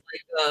doubles as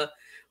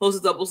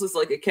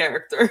like a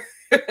character.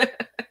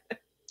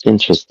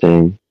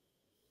 Interesting.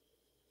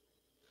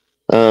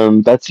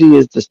 Betsy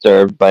is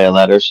disturbed by a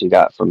letter she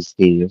got from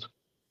Steve.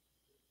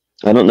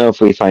 I don't know if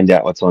we find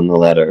out what's on the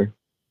letter.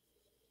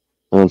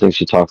 I don't think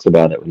she talks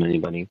about it with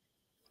anybody.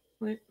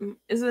 Wait,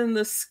 is it in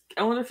this?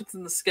 I wonder if it's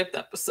in the skipped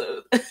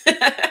episode.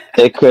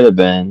 It could have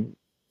been.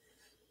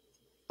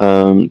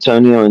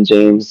 Tonio and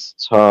James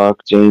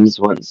talk. James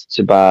wants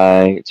to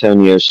buy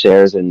Tonio's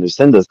shares in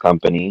Lucinda's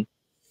company.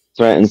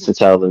 Threatens to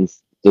tell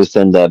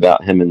Lucinda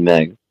about him and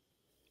Meg.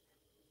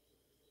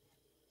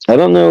 I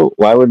don't know.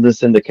 Why would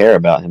Lucinda care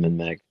about him and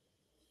Meg?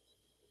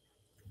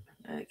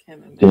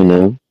 Do you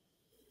know?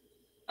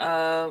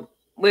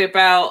 Wait,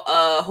 about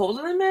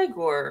Holden and Meg,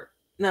 or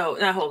no,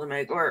 not Holden and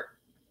Meg, or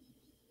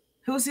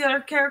who's the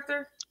other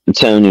character?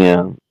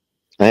 Tonio.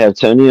 I have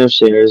Tonio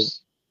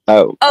shares.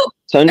 Oh,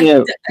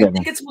 Tonio. I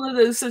think it's one of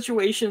those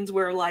situations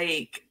where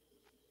like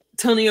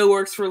Tonio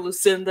works for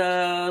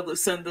Lucinda.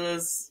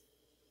 Lucinda's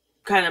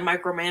kind of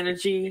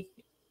micromanaging.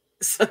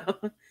 So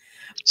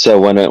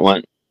wouldn't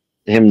want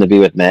him to be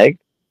with Meg?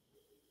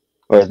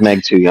 Or is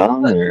Meg too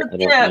young?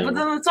 But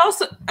then it's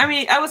also, I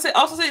mean, I would say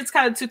it's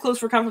kind of too close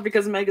for comfort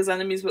because Meg is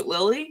enemies with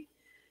Lily.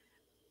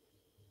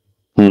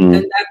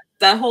 And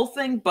that whole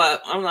thing,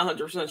 but I'm not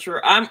 100%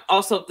 sure. I'm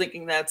also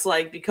thinking that's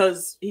like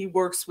because he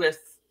works with,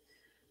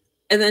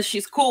 and then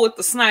she's cool with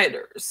the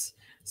Snyders.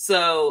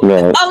 So,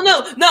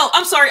 oh no,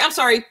 I'm sorry.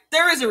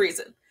 There is a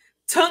reason.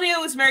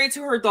 Tonio is married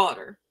to her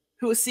daughter,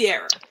 who is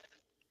Sierra.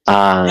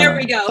 There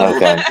we go.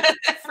 Okay.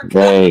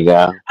 There you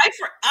go.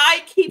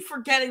 I keep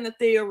forgetting that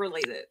they are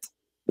related.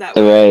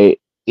 Right.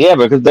 Yeah,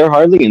 because they're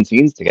hardly in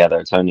scenes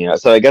together, Tonio.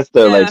 So I guess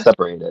they're like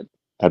separated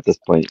at this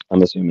point,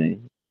 I'm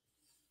assuming.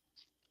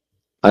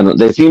 I don't.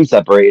 They seem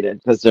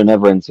separated because they're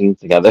never in scenes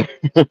together.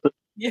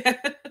 Yeah.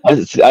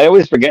 I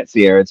always forget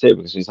Sierra too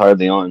because she's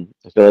hardly on.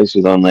 I feel like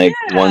she's on like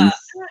Yeah. once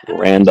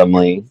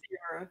randomly.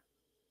 Sierra.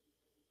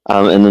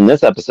 And then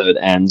this episode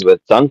ends with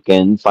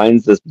Duncan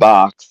finds this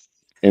box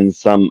in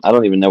some, I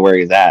don't even know where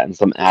he's at, in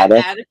some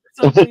attic. Attic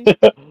or something.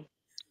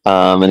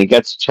 And he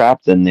gets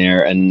trapped in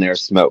there and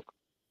there's smoke.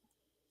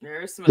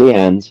 There's smoke. The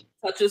end.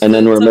 And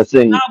then we're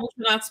missing. What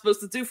you're not supposed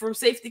to do from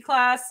safety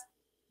class.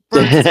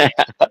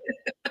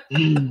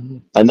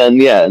 And then,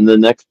 yeah, in the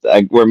next,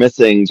 we're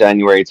missing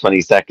January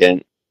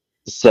 22nd.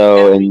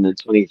 So in the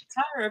 23rd.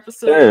 Entire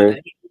episode.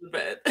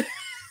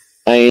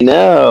 I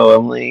know.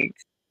 I'm like,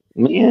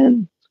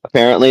 man.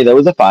 Apparently, there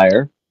was a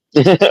fire.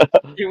 Which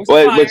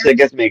I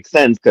guess makes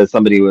sense because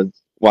somebody was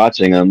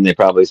watching them. They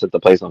probably set the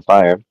place on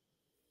fire.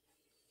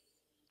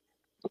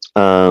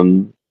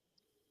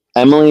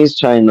 Emily's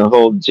trying to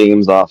hold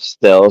James off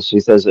still. She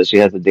says that she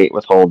has a date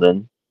with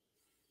Holden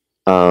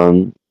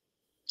to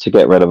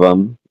get rid of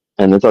him.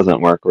 And it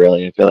doesn't work,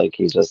 really. I feel like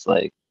he's just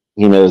like,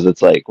 he knows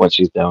it's like what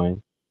she's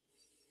doing.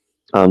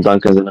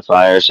 Duncan's in the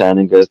fire.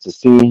 Shannon goes to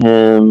see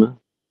him.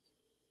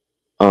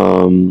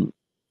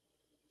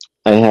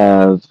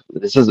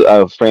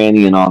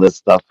 Franny and all this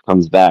stuff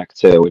comes back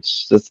too,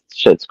 which this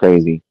shit's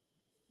crazy.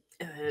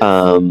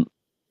 What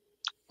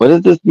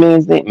is this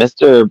man's name?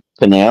 Mr.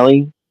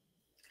 Pinelli?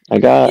 I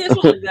got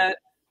that.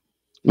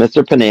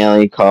 Mr.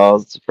 Pinelli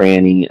calls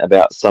Franny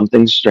about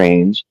something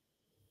strange.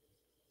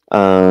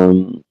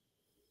 I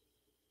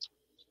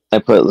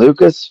put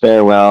Lucas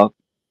Farewell.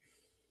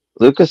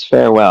 Lucas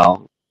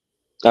Farewell.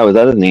 Oh, is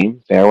that his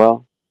name?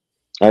 Farewell?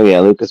 Oh yeah,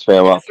 Lucas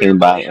Farewell came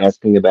by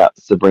asking about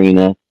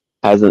Sabrina.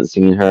 Hasn't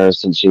seen her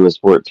since she was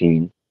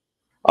 14.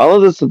 All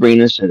of the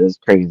Sabrina shit is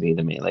crazy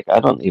to me. Like, I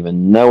don't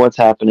even know what's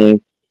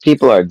happening.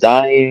 People are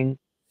dying.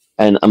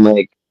 And I'm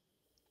like,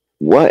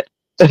 what?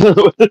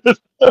 What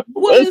is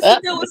the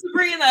deal with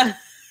Sabrina?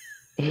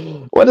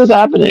 What is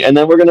happening? And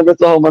then we're going to miss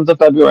the whole month of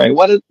February.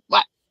 What?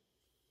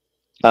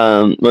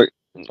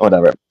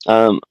 Whatever.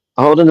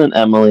 Holden and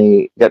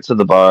Emily get to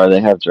the bar.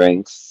 They have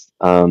drinks.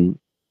 I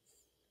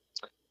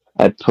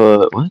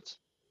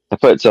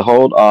put to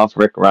hold off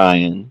Rick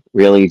Ryan,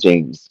 really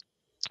James.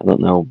 I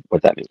don't know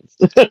what that means.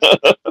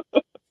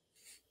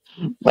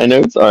 My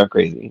notes are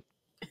crazy.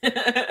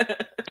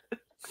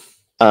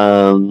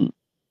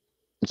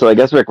 So I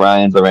guess Rick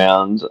Ryan's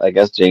around. I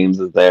guess James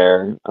is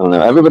there. I don't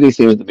know. Everybody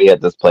seems to be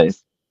at this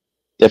place.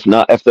 If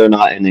they're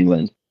not in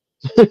England.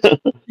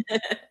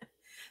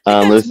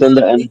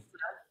 Lucinda and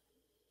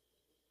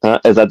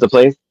is that the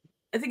place?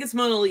 I think it's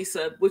Mona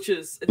Lisa, which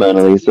is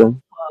Mona Lisa.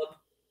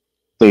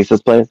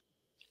 Lisa's place.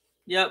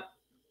 Yep.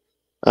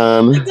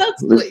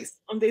 That's place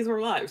on Days of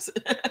Our Lives.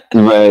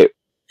 Right.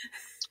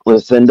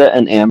 Lucinda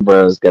and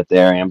Ambrose get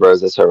there.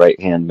 Ambrose is her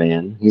right-hand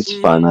man. He's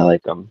fun. I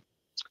like him.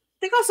 I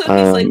think also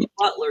he's like a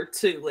butler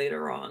too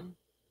later on.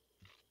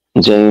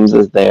 James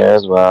is there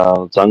as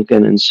well.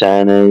 Duncan and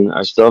Shannon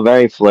are still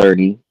very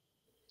flirty.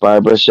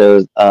 Barbara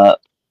shows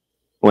up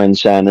when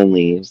Shannon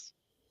leaves.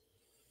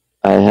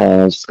 I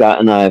have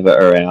Scott and Iva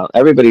are out.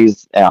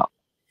 Everybody's out.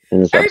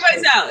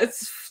 Everybody's out.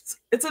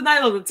 It's a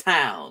night of the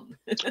town.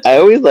 I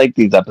always like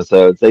these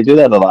episodes. They do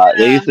that a lot.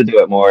 Yeah. They used to do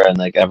it more in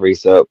like every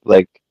soap.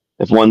 Like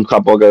if one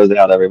couple goes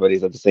out,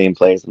 everybody's at the same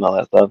place and all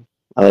that stuff.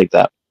 I like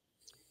that.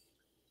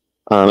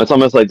 It's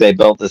almost like they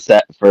built the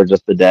set for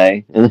just a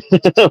day and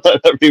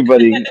let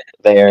everybody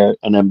there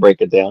and then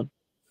break it down.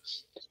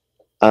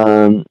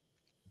 I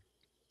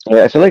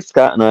feel like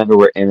Scott and Iva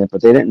were in it,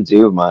 but they didn't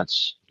do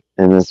much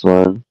in this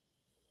one.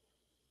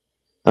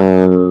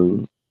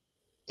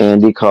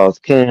 Andy calls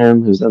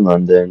Kim, who's in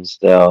London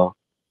still,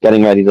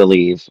 getting ready to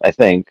leave, I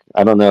think.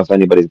 I don't know if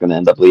anybody's going to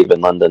end up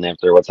leaving London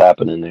after what's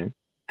happening there.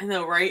 I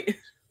know, right?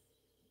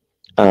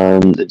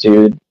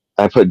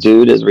 I put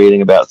dude is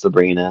reading about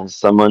Sabrina.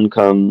 Someone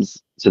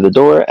comes to the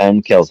door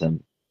and kills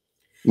him.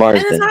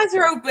 Marsden. And his eyes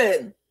are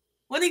open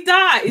when he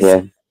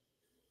dies.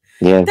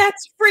 Yeah.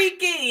 That's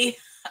freaky.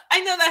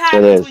 I know that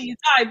happens when you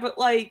die, but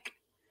like,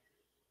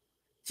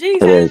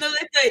 geez, I didn't know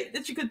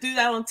that you could do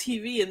that on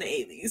TV in the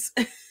 80s.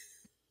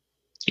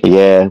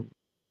 Yeah.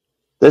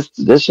 This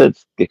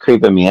shit's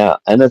creeping me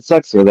out. And it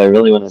sucks because I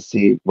really want to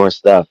see more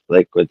stuff,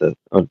 like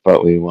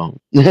but we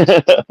won't.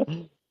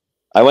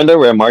 I wonder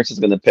where March is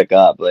going to pick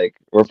up. Like,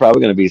 we're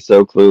probably going to be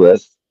so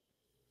clueless.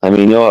 I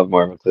mean, you'll have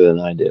more of a clue than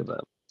I do,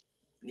 but...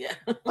 Yeah.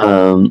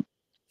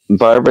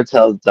 Barbara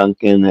tells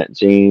Duncan that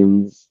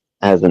James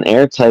has an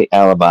airtight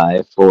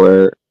alibi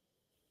for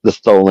the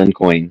stolen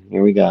coin.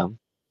 Here we go.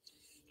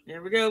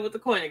 Here we go with the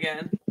coin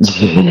again.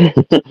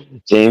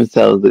 James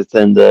tells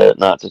Lucinda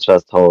not to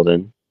trust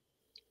Holden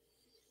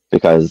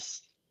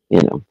because,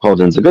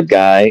 Holden's a good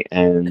guy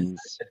and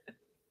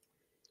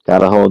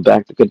gotta hold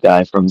back the good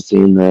guy from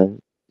seeing the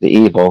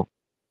evil.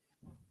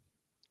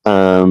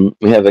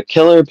 We have a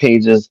killer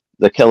pages.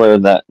 The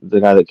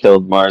guy that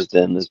killed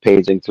Marsden is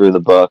paging through the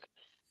book,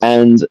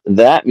 and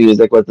that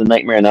music was the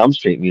Nightmare on Elm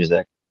Street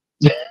music.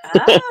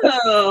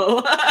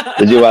 Oh,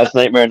 did you watch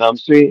Nightmare on Elm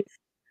Street?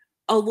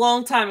 A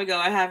long time ago.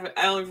 I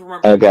don't even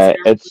remember. Okay,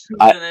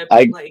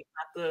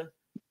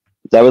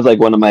 That was like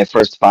one of my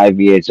first 5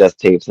 VHS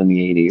tapes in the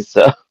 80s,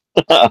 so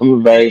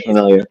I'm very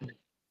familiar.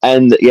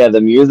 And yeah,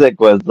 the music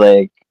was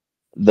like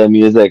the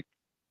music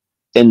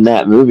in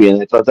that movie,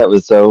 and I thought that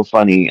was so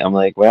funny. I'm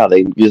like, wow,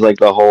 they used like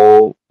the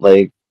whole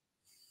like.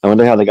 I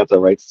wonder how they got the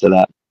rights to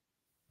that.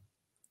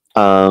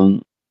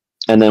 And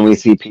then we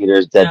see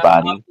Peter's dead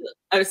body.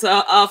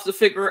 I'll have to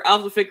figure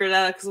that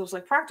out because I was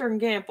like Procter and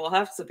Gamble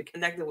have to be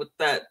connected with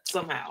that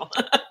somehow.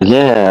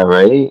 Yeah,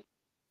 right.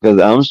 Because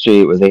Elm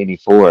Street was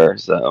 '84,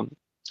 so.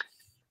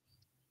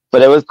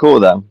 But it was cool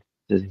though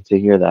to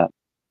hear that.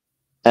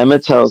 Emma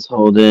tells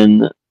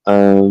Holden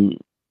to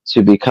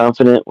be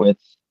confident with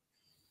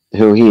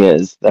who he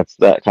is. That's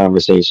that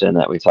conversation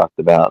that we talked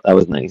about. That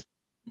was nice.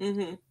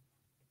 Mm-hmm.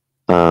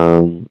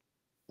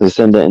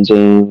 Lucinda and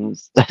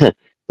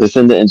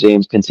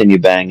James continue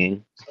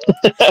banging.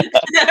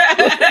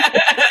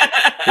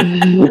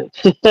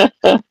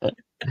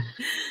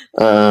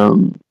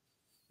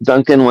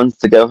 Duncan wants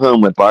to go home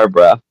with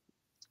Barbara.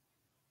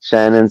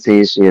 Shannon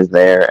sees she is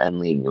there and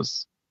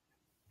leaves.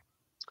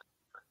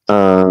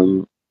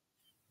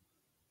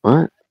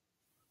 What?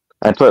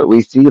 I put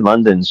we see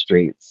London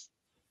streets.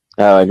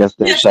 Oh, I guess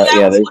they shut.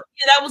 Yeah,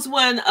 that was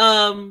when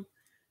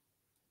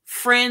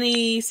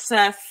Franny,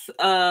 Seth,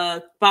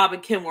 Bob,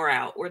 and Kim were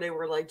out, where they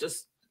were like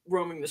just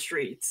roaming the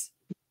streets.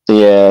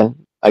 Yeah,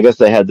 I guess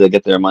they had to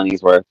get their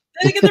money's worth.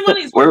 They had to get their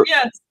money's worth.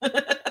 Yes.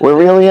 We're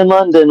really in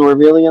London. We're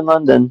really in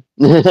London.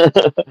 That's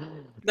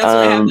what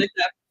I have like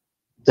that.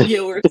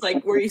 Yeah, where it's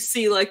like where you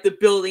see like the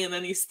building and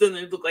then they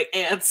look like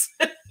ants.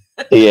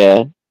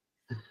 Yeah.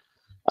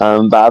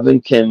 Bob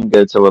and Kim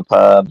go to a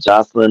pub.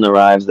 Jocelyn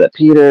arrives at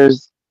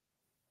Peter's.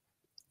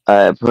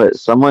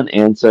 Someone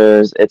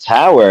answers. It's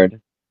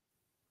Howard.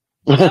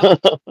 Yep.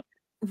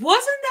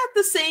 Wasn't that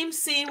the same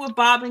scene with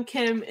Bob and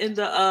Kim in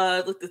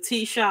the like the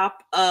tea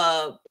shop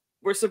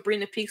where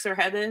Sabrina peeks her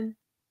head in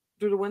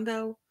through the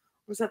window? Or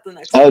was that the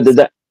next? Oh, did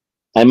that?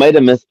 I might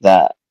have missed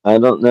that. I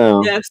don't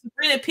know. Yeah,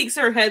 Sabrina peeks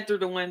her head through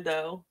the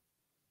window.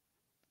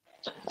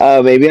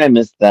 Oh, maybe I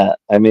missed that.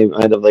 I might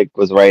have like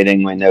was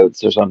writing my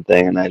notes or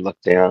something, and I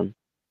looked down.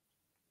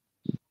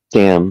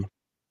 Damn.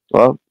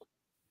 Well.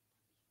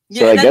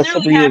 Yeah, so I guess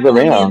Sabrina's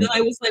around. And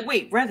I was like,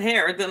 "Wait, red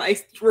hair." And then I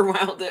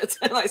rewound it,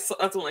 and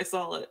that's when I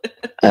saw it.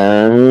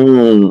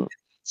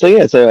 So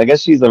yeah, so I guess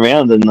she's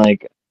around, and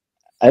like,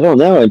 I don't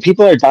know, and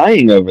people are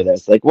dying over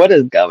this. Like, what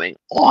is going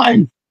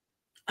on?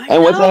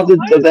 And what's that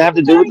does it have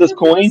to do with this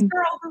coin?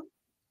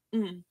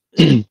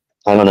 I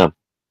don't know.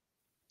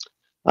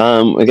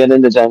 We get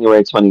into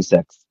January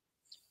 26th.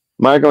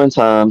 Margot and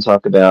Tom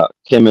talk about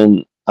Kim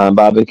and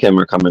Bob and Kim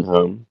are coming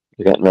home.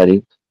 They're getting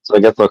ready, so I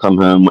guess they'll come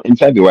home in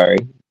February.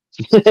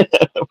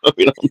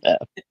 We don't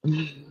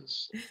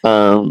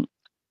know.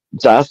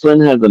 Jocelyn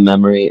has a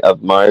memory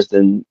of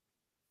Marsden.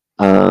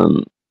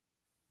 That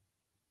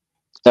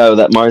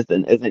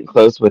Marsden isn't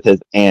close with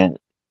his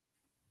aunt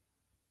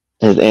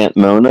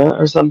Mona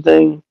or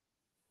something,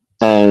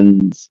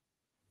 and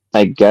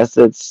I guess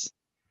it's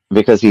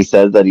because he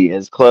says that he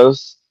is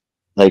close.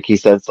 Like he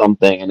said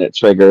something and it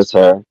triggers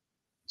her.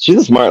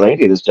 She's a smart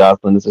lady, this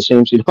Jocelyn. It's a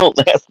shame she don't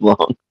last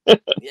long.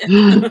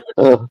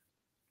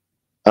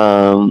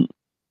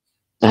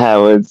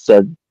 Howard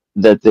said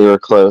that they were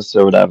close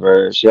or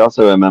whatever. She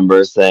also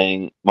remembers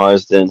saying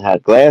Marsden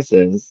had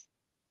glasses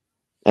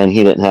and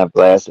he didn't have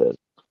glasses.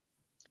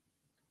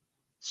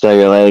 So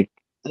you're like,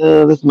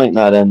 this might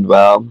not end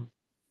well.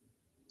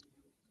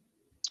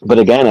 But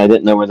again, I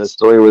didn't know where the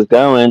story was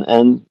going,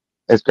 and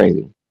it's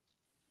crazy.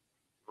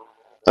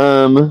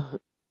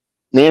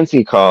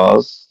 Nancy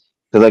calls,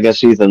 because I guess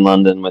she's in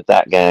London with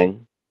that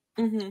gang.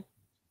 Mm-hmm.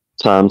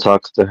 Tom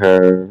talks to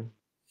her.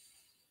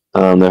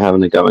 They're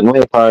having a going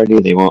away party.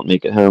 They won't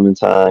make it home in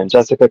time.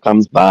 Jessica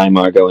comes by.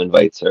 Margot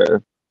invites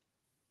her.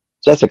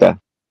 Jessica.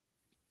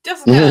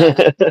 That's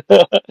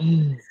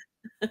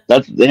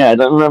I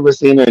don't remember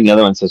seeing her in the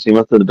other one, so she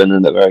must have been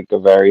in a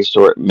very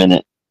short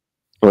minute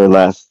or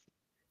less.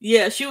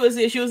 Yeah, she was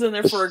in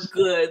there for a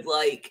good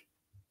like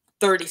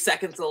 30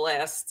 seconds of the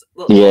last.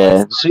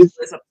 Yeah, she's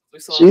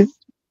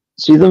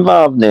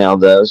involved now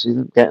though. She's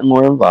getting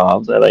more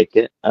involved. I like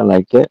it.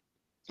 Because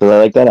I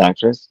like that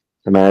actress,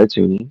 Tamara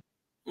Tooney.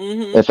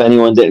 Mm-hmm. If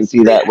anyone didn't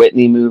see that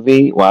Whitney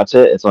movie, watch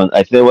it. It's on.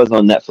 I think it was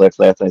on Netflix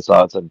last I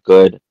saw. It's a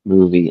good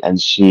movie, and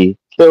she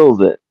kills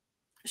it.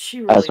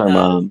 She really as her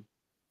mom.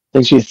 I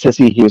think she's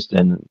Sissy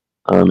Houston.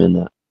 In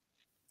that.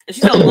 And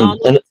she's on Long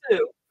Way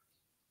too.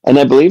 And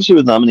I believe she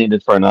was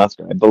nominated for an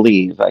Oscar. I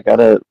believe I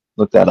gotta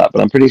look that up,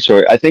 but I'm pretty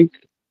sure. I think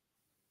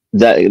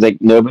that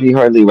like nobody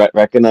hardly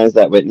recognized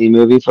that Whitney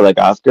movie for like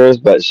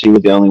Oscars, but she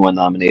was the only one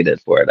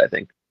nominated for it. I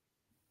think.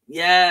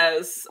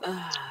 Yes.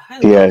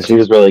 She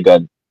was really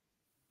good.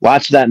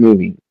 Watch that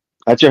movie.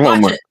 That's your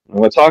homework.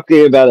 We'll talk to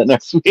you about it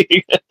next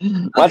week.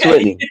 Watch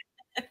Whitney.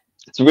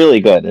 It's really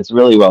good. It's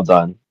really well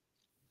done.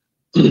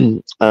 Do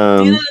you know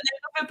the name of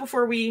it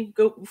before we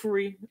go? Do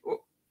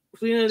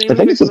you know the name I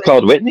think it's just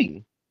called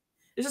Whitney.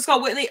 It's just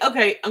called Whitney.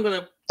 Okay, I'm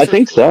gonna. I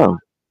think so.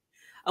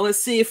 I'm gonna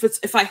see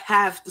if I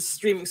have the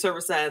streaming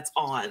service that it's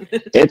on.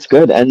 It's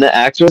good, and the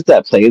actress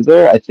that plays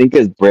her, I think,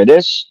 is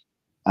British.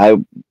 I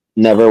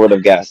never would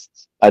have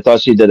guessed. I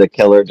thought she did a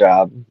killer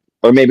job,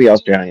 or maybe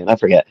Australian. I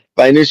forget,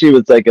 but I knew she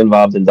was like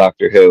involved in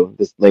Doctor Who.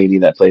 This lady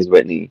that plays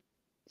Whitney,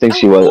 I think Oh,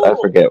 she was. I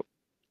cool. forget.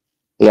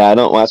 Yeah, I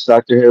don't watch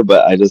Doctor Who,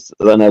 but I just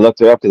then I looked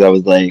her up because I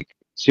was like,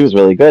 she was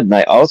really good, and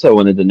I also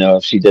wanted to know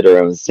if she did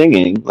her own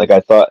singing. Like I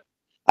thought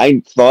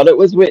it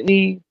was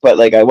Whitney, but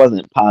like I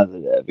wasn't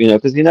positive,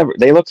 because you never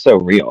they look so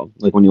real.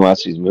 Like when you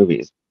watch these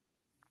movies,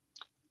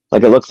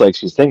 like it looks like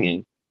she's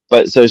singing.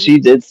 But so she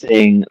did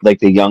sing like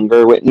the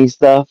younger Whitney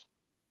stuff,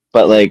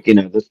 but like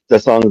the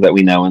songs that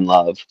we know and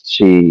love,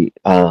 she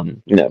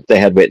they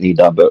had Whitney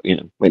dub,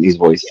 Whitney's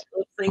voice,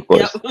 of Yep.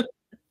 course.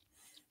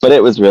 But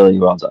it was really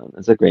well done.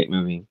 It's a great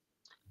movie.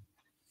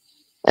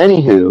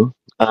 Anywho,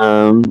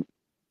 I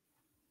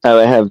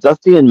have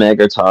Dusty and Meg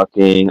are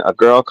talking. A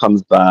girl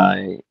comes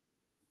by.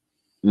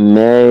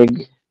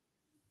 Meg,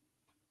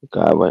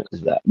 God, what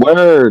is that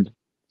word?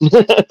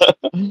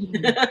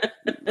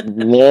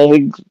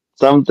 Meg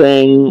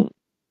something.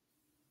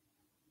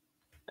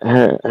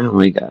 Oh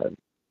my God.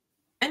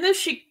 And then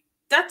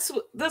that's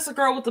a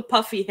girl with the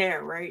puffy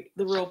hair, right?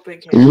 The real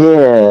big hair.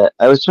 Yeah,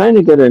 I was trying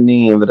to get her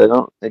name, but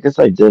I guess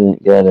I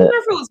didn't get I it. wonder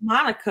if it was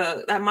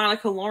Monica, that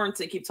Monica Lawrence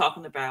they keep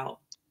talking about.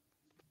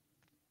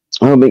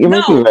 Oh, but you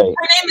might be right.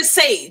 Her name is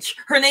Sage.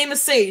 Her name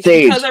is Sage.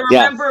 Because I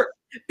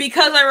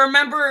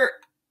remember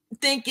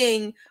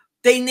thinking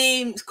they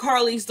named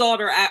Carly's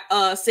daughter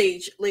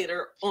Sage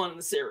later on in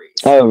the series.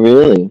 Oh,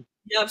 really?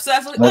 Yep. So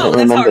that's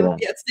that's her. That.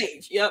 Yeah,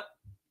 Sage. Yep.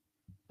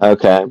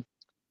 Okay.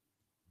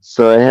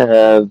 So I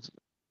have,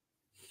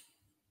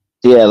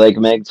 like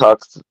Meg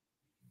talks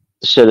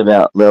shit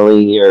about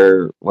Lily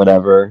or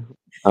whatever.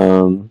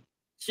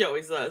 She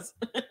always does.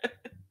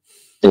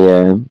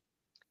 Yeah.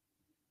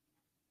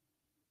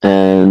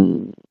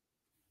 And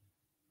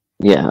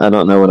yeah, I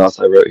don't know what else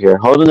I wrote here.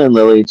 Holden and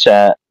Lily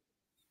chat.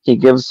 He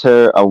gives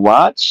her a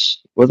watch.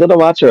 Was it a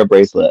watch or a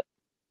bracelet?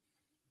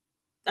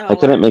 I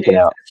couldn't make it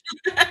out.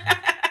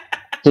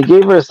 He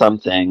gave her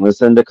something.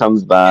 Lucinda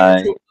comes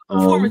by.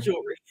 Form of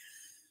jewelry.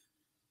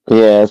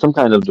 Yeah, some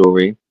kind of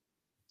jewelry.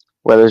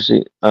 Whether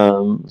she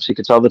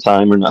could tell the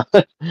time or not.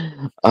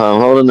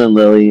 Holden and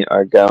Lily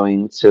are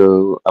going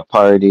to a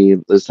party.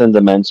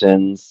 Lucinda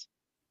mentions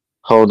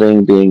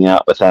Holden being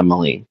out with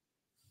Emily.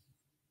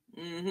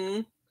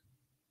 Mm-hmm.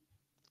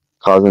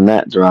 Causing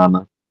that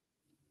drama.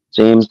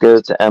 James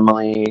goes to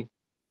Emily.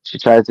 She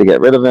tries to get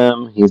rid of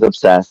him. He's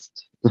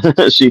obsessed.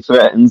 She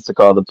threatens to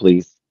call the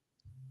police.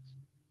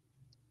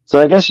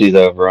 So I guess she's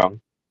over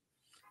him.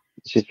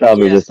 She's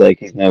probably just like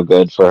he's no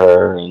good for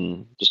her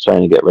and just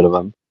trying to get rid of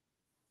him.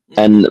 Mm-hmm.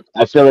 And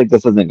I feel like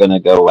this isn't going to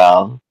go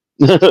well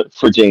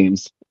for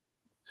James.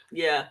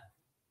 Yeah.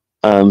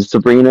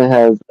 Sabrina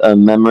has a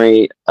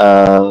memory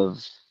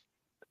of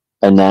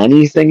a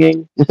nanny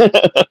singing.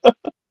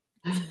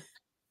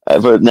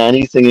 Of a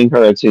nanny singing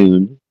her a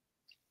tune.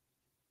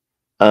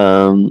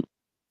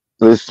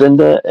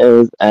 Lucinda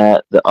is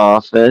at the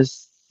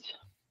office.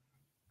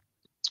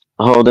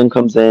 Holden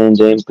comes in.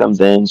 James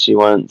comes in. She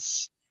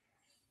wants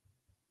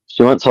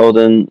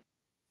Holden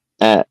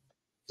at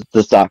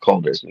the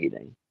stockholders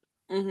meeting.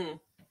 Mm-hmm.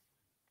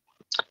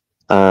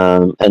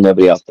 And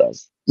nobody else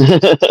does.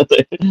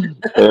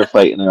 They're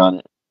fighting her on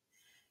it.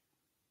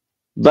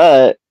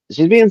 But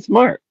she's being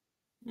smart.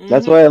 Mm-hmm.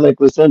 That's why I like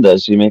Lucinda.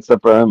 She makes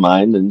up her own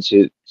mind, and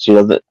she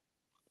doesn't.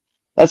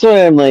 That's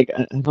why I'm like,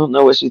 I don't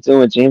know what she's doing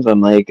with James.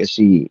 I'm like, is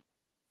she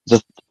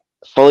just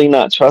fully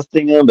not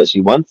trusting him, but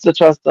she wants to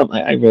trust him?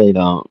 I really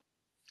don't.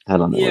 I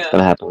don't know what's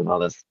going to happen with all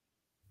this.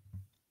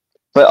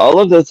 But all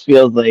of this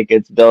feels like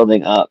it's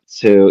building up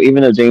to,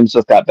 even though James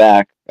just got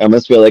back, I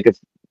almost feel like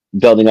it's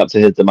building up to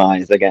his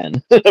demise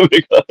again.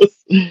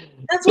 Because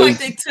that's what I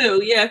think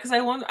too. Yeah, because I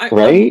don't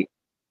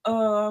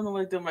know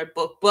what I do in my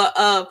book, but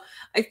I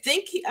don't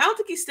think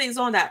he stays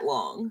on that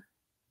long.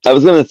 I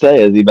was gonna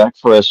say, is he back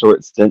for a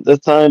short stint this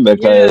time?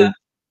 Because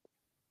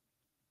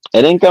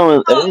it ain't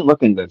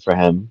looking good for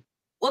him.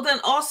 Well, then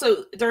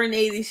also during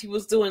the 80s, he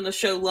was doing the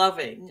show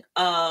Loving.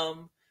 I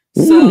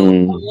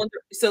wonder,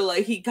 so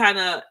like he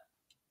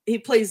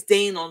plays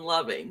Dane on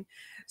Loving.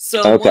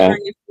 So I'm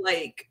wondering if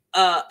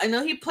I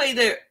know he played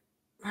it.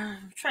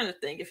 I'm trying to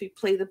think if he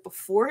played it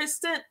before his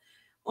stint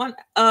on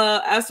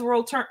As the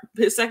World Turns,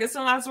 his second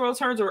stint on As the World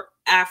Turns, or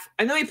after.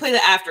 I know he played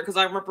it after because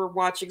I remember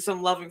watching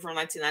some Loving from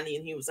 1990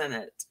 and he was in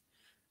it.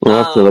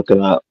 We'll have to look it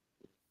up.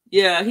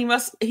 Yeah, he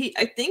must. I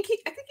think he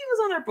was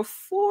on there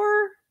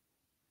before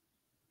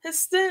his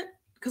stint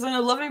because I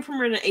know Loving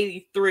premiered in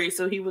 '83,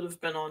 so he would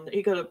have been on.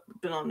 He could have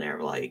been on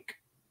there like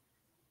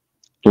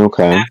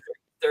after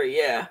 '83,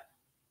 yeah.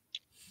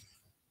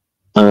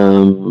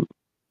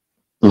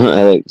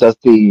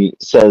 Dusty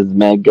says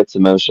Meg gets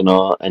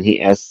emotional and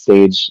he asks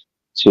Sage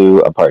to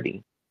a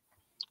party.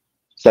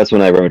 So that's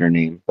when I wrote her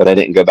name, but I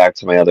didn't go back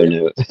to my other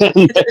note.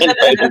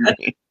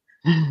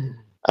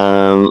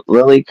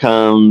 Lily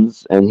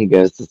comes and he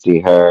goes to see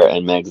her,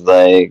 and Meg's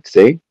like,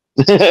 see?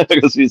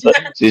 Because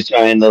she's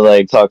trying to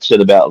like talk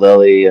shit about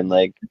Lily, and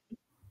like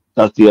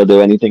Dusty will do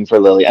anything for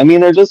Lily. I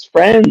mean, they're just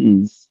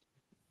friends,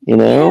 you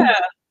know? Yeah.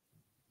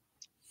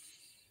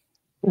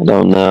 I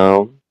don't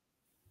know.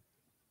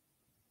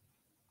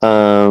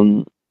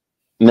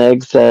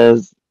 Meg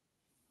says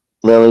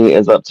Lily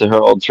is up to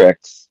her old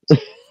tricks.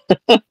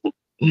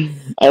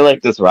 I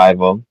like this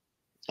rival,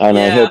 and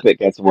I Yeah. hope it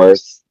gets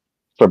worse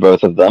for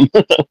both of them.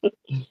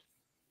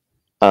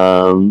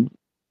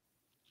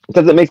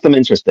 Because it makes them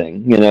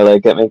interesting,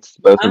 like it makes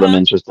both of them Uh-huh.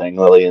 interesting,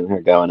 Lily and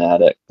her going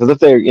at it. Because if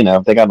they're,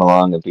 if they got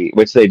along a beat,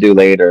 which they do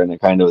later, and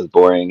it kind of was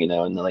boring, in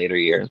the later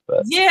years,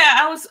 but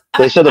Yeah,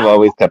 they should I have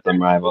always kept them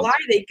wonder rivals. why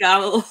they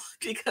got along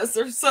because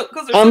they're so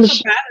combative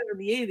in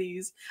the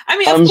 80s. I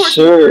mean, of I'm course,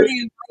 sure.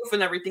 growth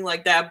and everything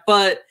like that,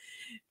 but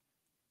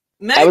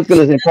I was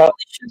gonna say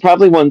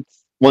probably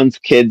once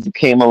kids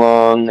came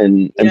along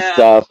and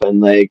stuff,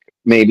 and like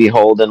maybe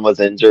Holden was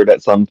injured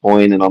at some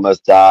point and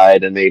almost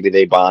died, and maybe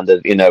they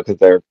bonded, because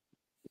they're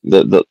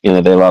they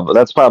love it.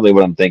 That's probably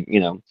what I'm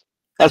thinking.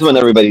 That's when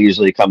everybody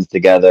usually comes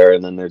together,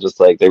 and then they're just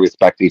like they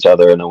respect each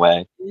other in a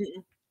way.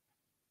 Mm-mm.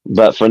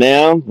 But for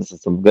now, this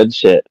is some good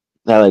shit.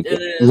 I like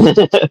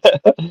it.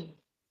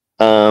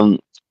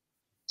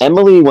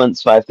 Emily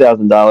wants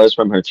 $5,000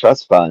 from her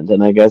trust fund,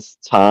 and I guess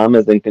Tom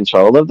is in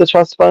control of the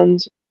trust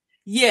fund.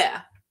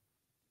 Yeah.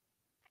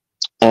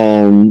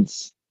 And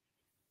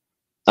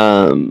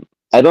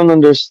I don't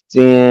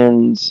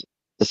understand.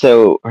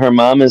 So her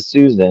mom is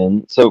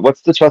Susan. So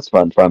what's the trust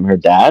fund from? Her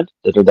dad?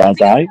 Did her dad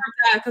die?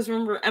 Because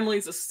remember,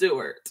 Emily's a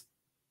steward.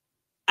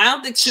 I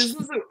don't think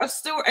Susan's a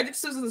steward. I think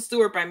Susan's a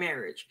steward by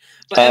marriage.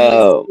 But Emily's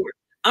a steward.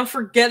 I'm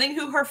forgetting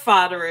who her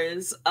father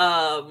is,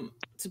 to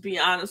be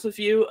honest with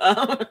you.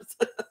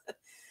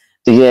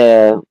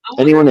 Yeah.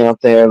 Anyone out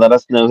there, let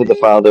us know who the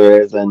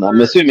father is. And I'm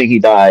assuming he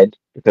died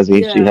because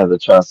she has a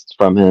trust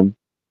from him.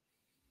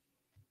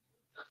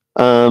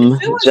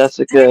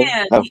 Jessica.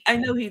 I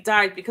know he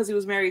died because he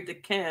was married to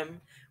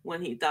Kim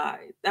when he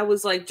died. That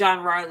was like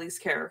John Riley's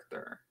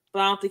character.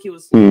 But I don't think he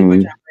was played by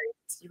John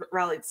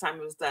Riley at the time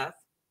of his death.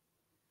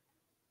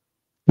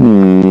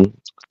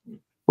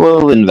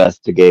 We'll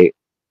investigate.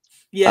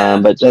 Yeah.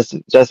 But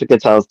Jessica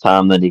tells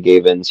Tom that he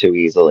gave in too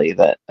easily,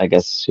 that I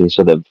guess she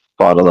should have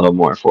fought a little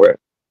more for it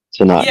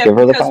to not give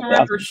her the $5,000.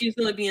 Remember, she's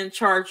going to be in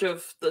charge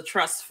of the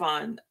trust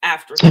fund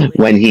after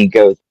when he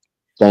goes.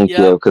 Thank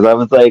you, because I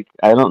was like,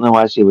 I don't know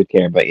why she would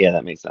care, but yeah,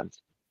 that makes sense.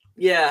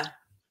 Yeah.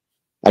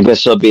 I guess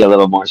she'll be a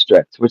little more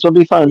strict, which will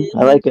be fun.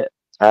 I like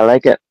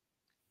it.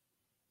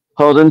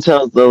 Holden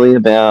tells Lily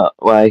about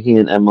why he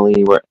and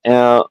Emily were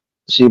out.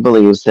 She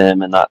believes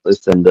him and not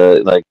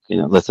Lucinda.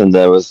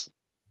 Lucinda was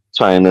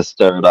trying to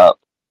stir it up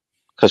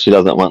because she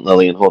doesn't want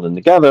Lily and Holden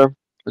together,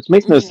 which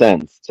makes no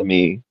sense to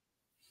me.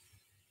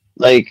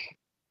 I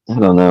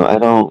don't know. I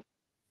don't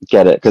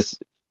get it, because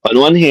on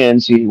one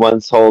hand, she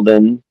wants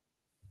Holden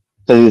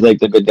because he's like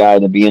the good guy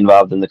to be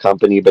involved in the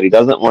company, but he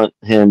doesn't want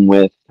him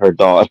with her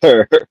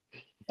daughter.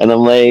 And I'm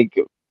like,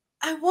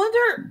 I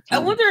wonder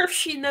if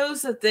she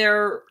knows that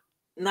they're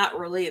not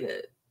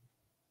related.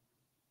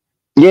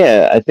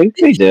 Yeah, I think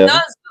they do. She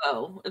does,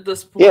 though, at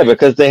this point. Yeah,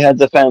 because they had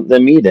the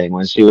meeting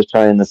when she was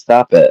trying to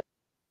stop it,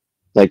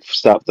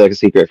 stop the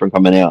secret from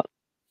coming out.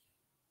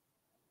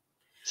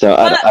 So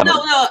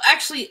no.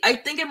 Actually, I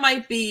think it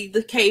might be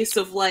the case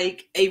of a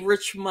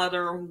rich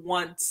mother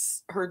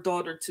wants her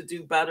daughter to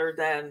do better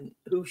than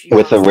who she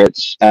with a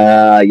rich.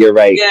 You're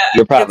right. Yeah,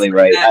 you're probably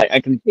right. I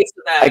can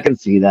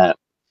see that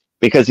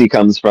because he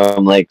comes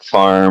from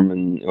farm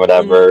and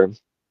whatever.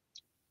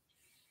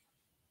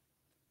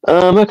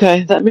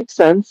 Okay, that makes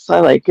sense.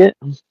 I like it.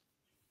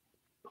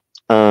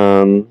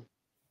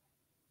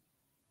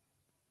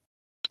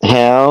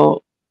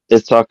 Hal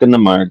is talking to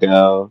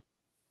Margot.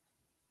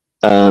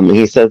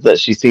 He says that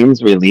she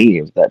seems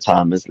relieved that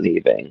Tom is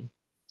leaving.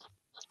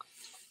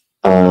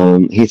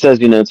 He says,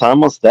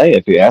 Tom will stay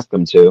if you ask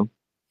him to.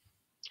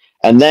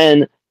 And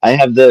then I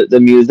have the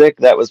music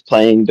that was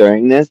playing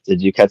during this.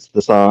 Did you catch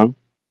the song?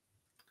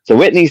 It's a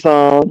Whitney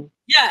song.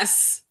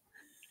 Yes.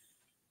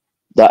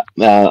 The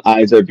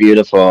Eyes Are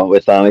Beautiful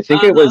with I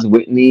think it was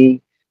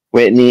Whitney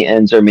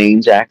and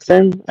Jermaine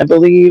Jackson, I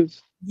believe.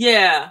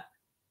 Yeah.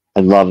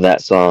 I love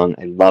that song.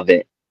 I love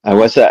it. I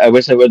wish I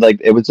would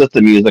it was just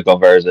the musical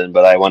version,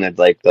 but I wanted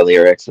the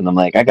lyrics, and I'm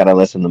like, I gotta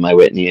listen to my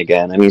Whitney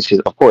again. I mean, she's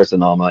of course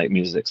in all my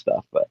music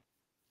stuff, but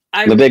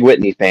I'm a big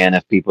Whitney fan.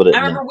 If people didn't,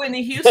 I remember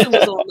Whitney Houston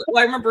was on.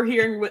 I remember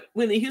hearing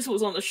Whitney Houston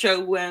was on the show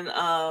when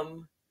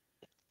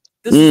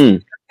this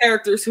is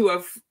characters who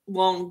have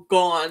long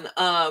gone.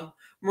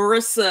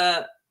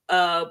 Marissa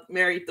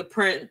married the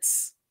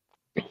prince.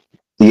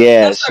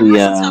 Yeah,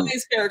 Marissa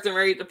Tomei's character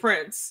married the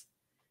prince.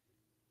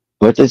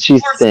 What did she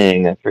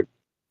sing?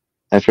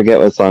 I forget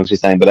what song she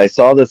sang, but I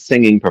saw the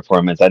singing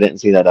performance. I didn't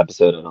see that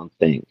episode, I don't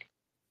think.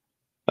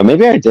 Or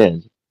maybe I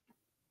did.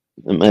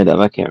 I might have.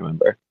 I can't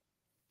remember.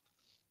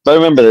 But I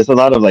remember there's a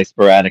lot of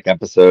sporadic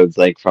episodes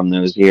from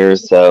those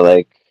years, so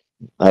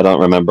I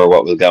don't remember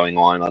what was going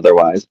on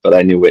otherwise, but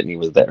I knew Whitney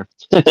was there.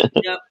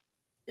 Yep.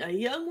 A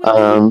young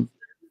Whitney.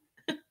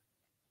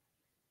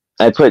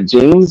 I put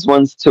James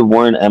wants to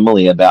warn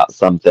Emily about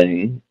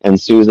something, and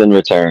Susan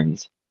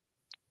returns.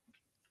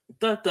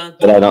 But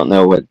I don't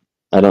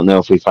know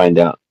if we find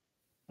out.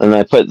 And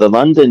I put the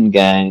London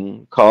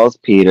gang calls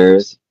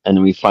Peters,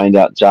 and we find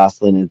out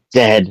Jocelyn is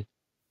dead.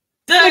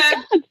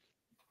 Dead.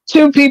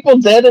 Two people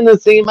dead in the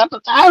same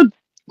episode.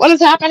 What is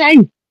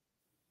happening?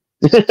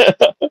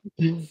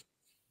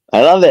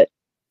 I love it.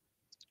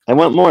 I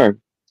want more.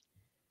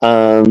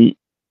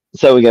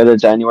 So we go to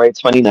January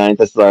 29th.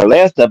 This is our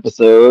last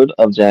episode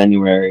of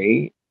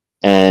January,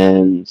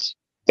 and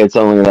it's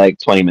only like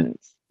 20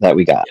 minutes that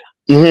we got.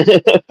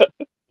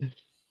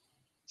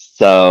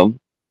 So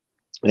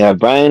we have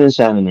Brian and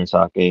Shannon are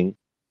talking.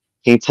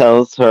 He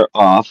tells her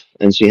off,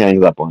 and she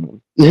hangs up on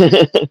him.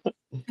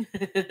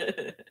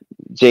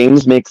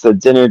 James makes a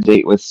dinner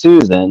date with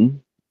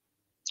Susan.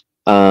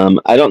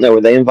 I don't know.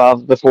 Were they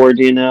involved before?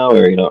 Do you know,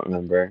 or you don't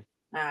remember?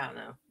 I don't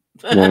know.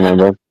 You don't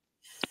remember?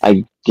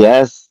 I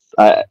guess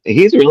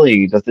he's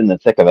really just in the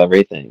thick of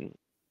everything.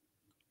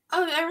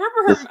 Oh, I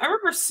remember her. I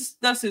remember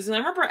not Susan. I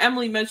remember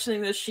Emily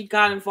mentioning that she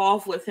got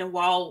involved with him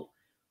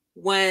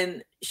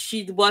when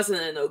she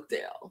wasn't in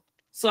Oakdale.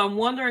 So I'm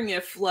wondering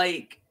if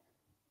like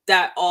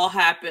that all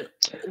happened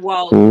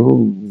while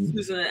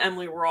Susan and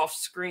Emily were off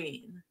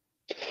screen.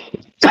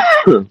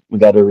 We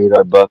got to read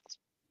our books.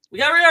 We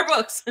got to read our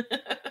books.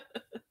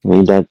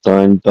 Read that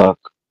darn book.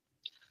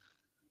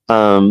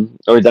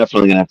 We're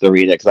definitely gonna have to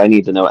read it because I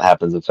need to know what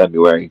happens in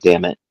February.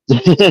 Damn it!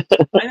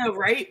 I know,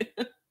 right?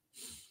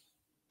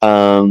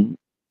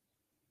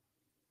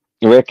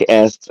 Rick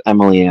asks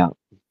Emily out.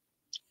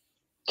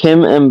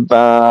 Kim and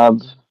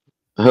Bob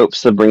hope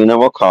Sabrina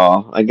will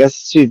call. I guess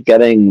she's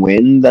getting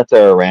wind that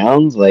they're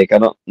around. Like, I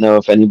don't know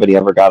if anybody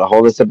ever got a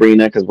hold of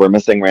Sabrina because we're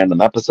missing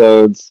random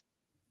episodes.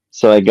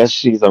 So I guess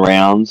she's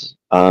around.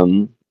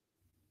 And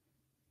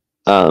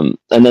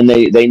then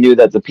they knew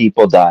that the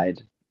people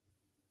died.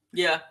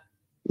 Yeah.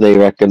 They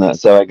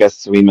recognize. So I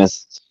guess we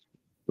missed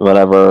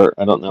whatever.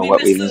 I don't know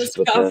what we missed.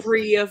 The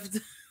discovery of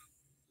the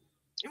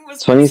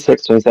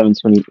 26, 27,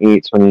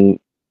 28,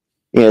 20.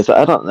 Yeah, so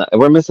I don't know.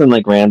 We're missing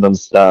like random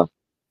stuff.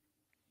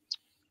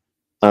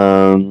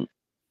 Franny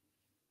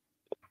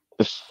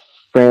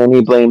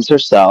blames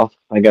herself,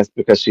 I guess,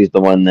 because she's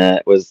the one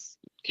that was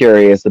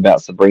curious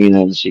about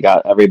Sabrina and she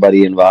got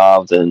everybody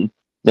involved, and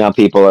now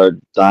people are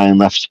dying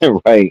left and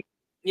right.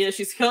 Yeah,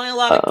 she's killing a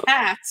lot of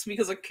cats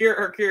because of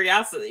her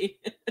curiosity.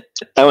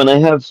 Oh, and I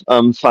have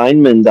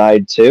Feynman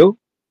died too.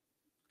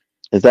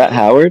 Is that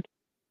Howard?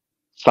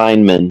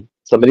 Feynman.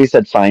 Somebody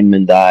said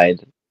Feynman died.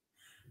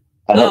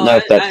 I don't know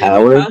if that's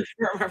Howard.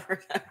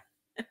 Remember that.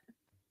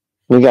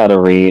 We gotta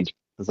read.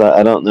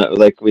 I don't know.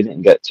 Like, we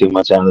didn't get too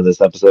much out of this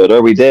episode,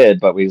 or we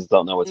did, but we just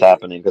don't know what's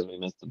happening because we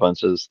missed a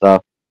bunch of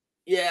stuff.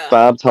 Yeah.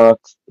 Bob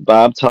talks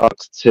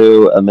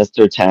to a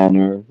Mr.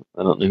 Tanner.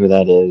 I don't know who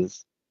that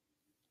is.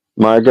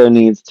 Margot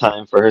needs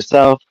time for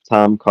herself.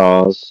 Tom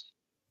calls.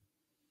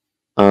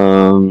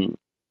 James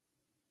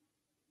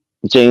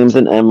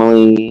and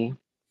Emily,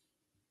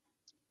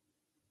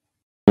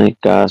 my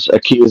gosh,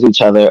 accuse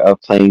each other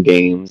of playing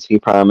games. He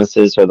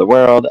promises her the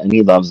world and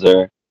he loves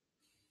her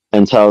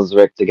and tells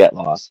Rick to get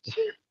lost.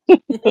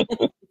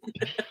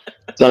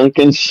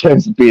 Duncan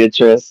shows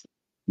Beatrice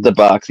the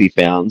box he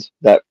found.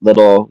 That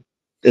little...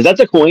 Is that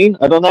the coin?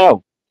 I don't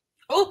know.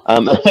 Oh,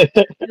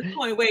 the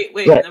coin. Wait,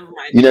 yeah. Never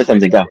mind. You know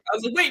something, go. I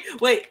was like,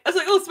 wait. I was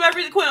like, oh, it's about to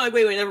read the coin. I'm like,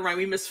 wait, never mind.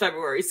 We missed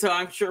February, so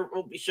I'm sure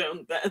we'll be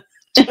shown that.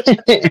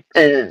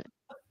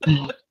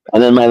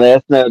 And then my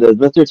last note is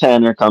Mr.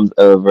 Tanner comes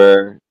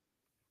over,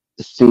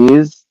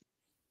 sees,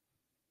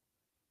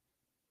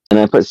 and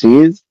I put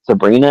sees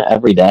Sabrina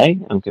every day.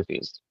 I'm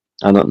confused.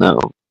 I don't know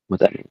what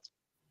that means.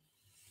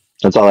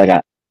 That's all I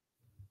got.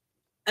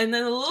 And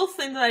then the little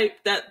thing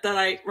that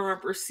I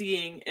remember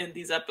seeing in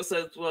these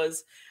episodes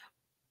was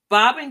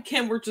Bob and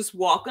Kim were just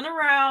walking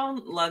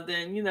around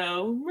London, you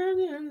know.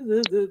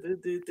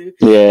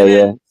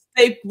 Yeah.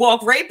 They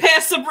walk right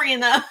past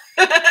Sabrina.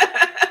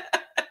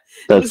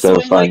 That's so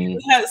funny.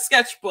 Like, had a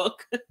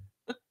sketchbook.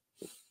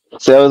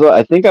 So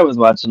I think I was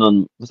watching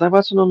on. Was I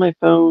watching on my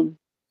phone?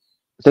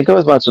 I think I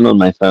was watching on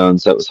my phone,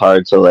 so it was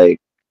hard to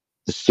like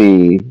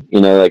see,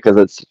 you know, like because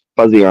it's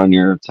fuzzy on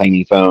your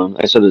tiny phone.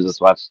 I should have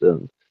just watched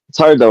it. It's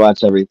hard to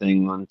watch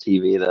everything on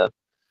TV though.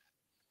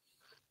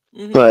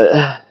 Mm-hmm.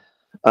 But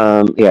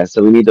yeah,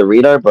 so we need to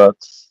read our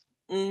books.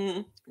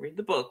 Mm-hmm. Read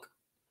the book,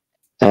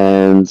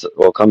 and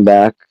we'll come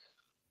back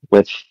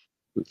with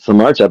some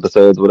March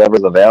episodes,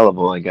 whatever's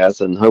available, I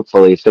guess, and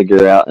hopefully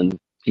figure out and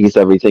piece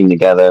everything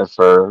together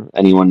for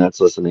anyone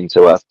that's listening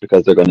to us,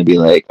 because they're going to be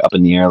like up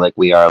in the air like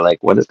we are,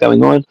 like what is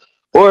going on?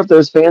 Or if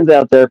there's fans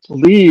out there,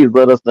 please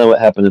let us know what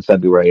happened in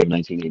February of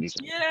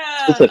 1987.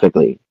 Yeah.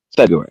 Specifically,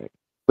 February.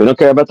 We don't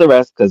care about the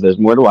rest because there's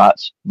more to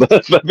watch.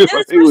 But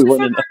February, we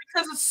want to know.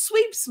 Because it's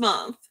sweeps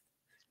month.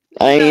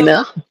 I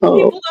know.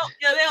 People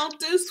they don't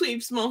do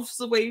sweeps months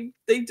the way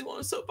they do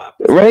on soap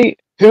opera. Right?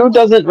 Who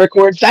doesn't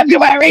record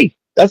February?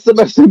 That's the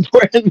most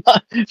important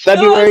month.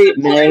 February,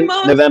 May,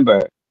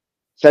 November.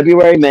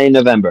 February, May,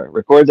 November.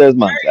 Record those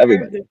months,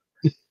 everybody.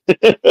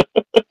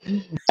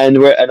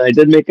 And I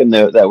did make a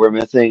note that we're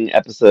missing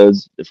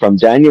episodes from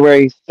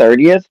January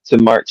 30th to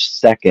March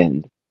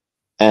 2nd.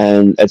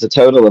 And it's a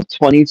total of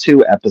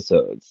 22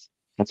 episodes.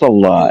 That's a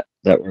lot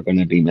that we're going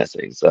to be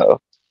missing.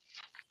 So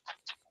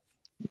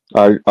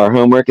our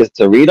homework is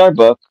to read our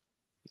book,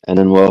 and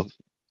then we'll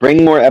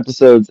bring more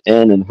episodes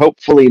in and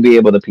hopefully be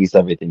able to piece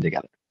everything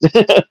together.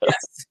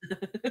 Yes.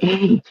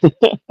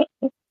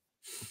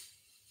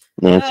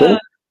 That's it.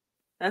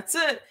 That's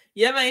it.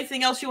 You have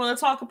anything else you want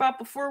to talk about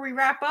before we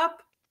wrap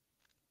up?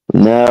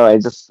 No,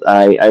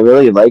 I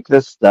really like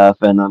this stuff,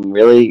 and I'm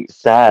really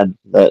sad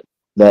that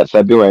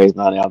February is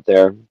not out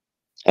there.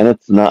 And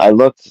it's not. I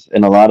looked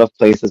in a lot of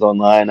places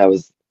online. I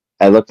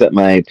looked at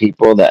my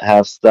people that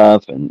have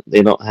stuff, and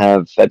they don't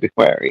have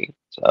February.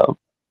 So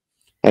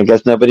I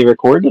guess nobody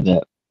recorded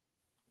it.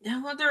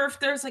 I wonder if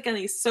there's like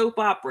any soap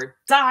opera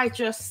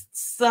digest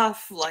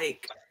stuff,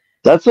 like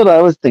That's what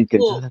I was thinking.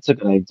 Cool. That's a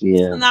good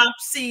idea.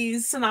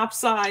 Synopsis.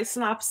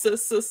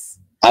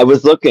 I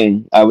was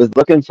looking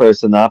for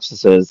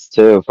synopsises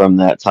too from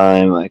that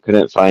time. I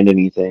couldn't find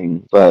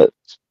anything, but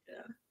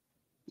Yeah.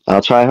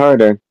 I'll try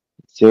harder.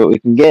 See what we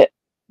can get.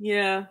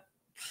 Yeah.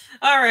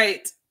 All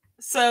right.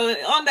 So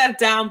on that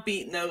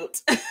downbeat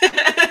note,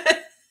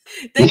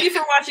 thank you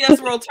for watching As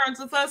the World Turns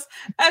with us.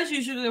 As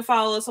usual, you can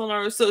follow us on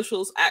our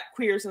socials at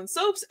Queers and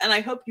Soaps, and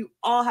I hope you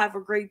all have a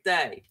great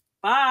day.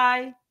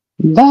 Bye.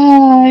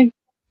 Bye.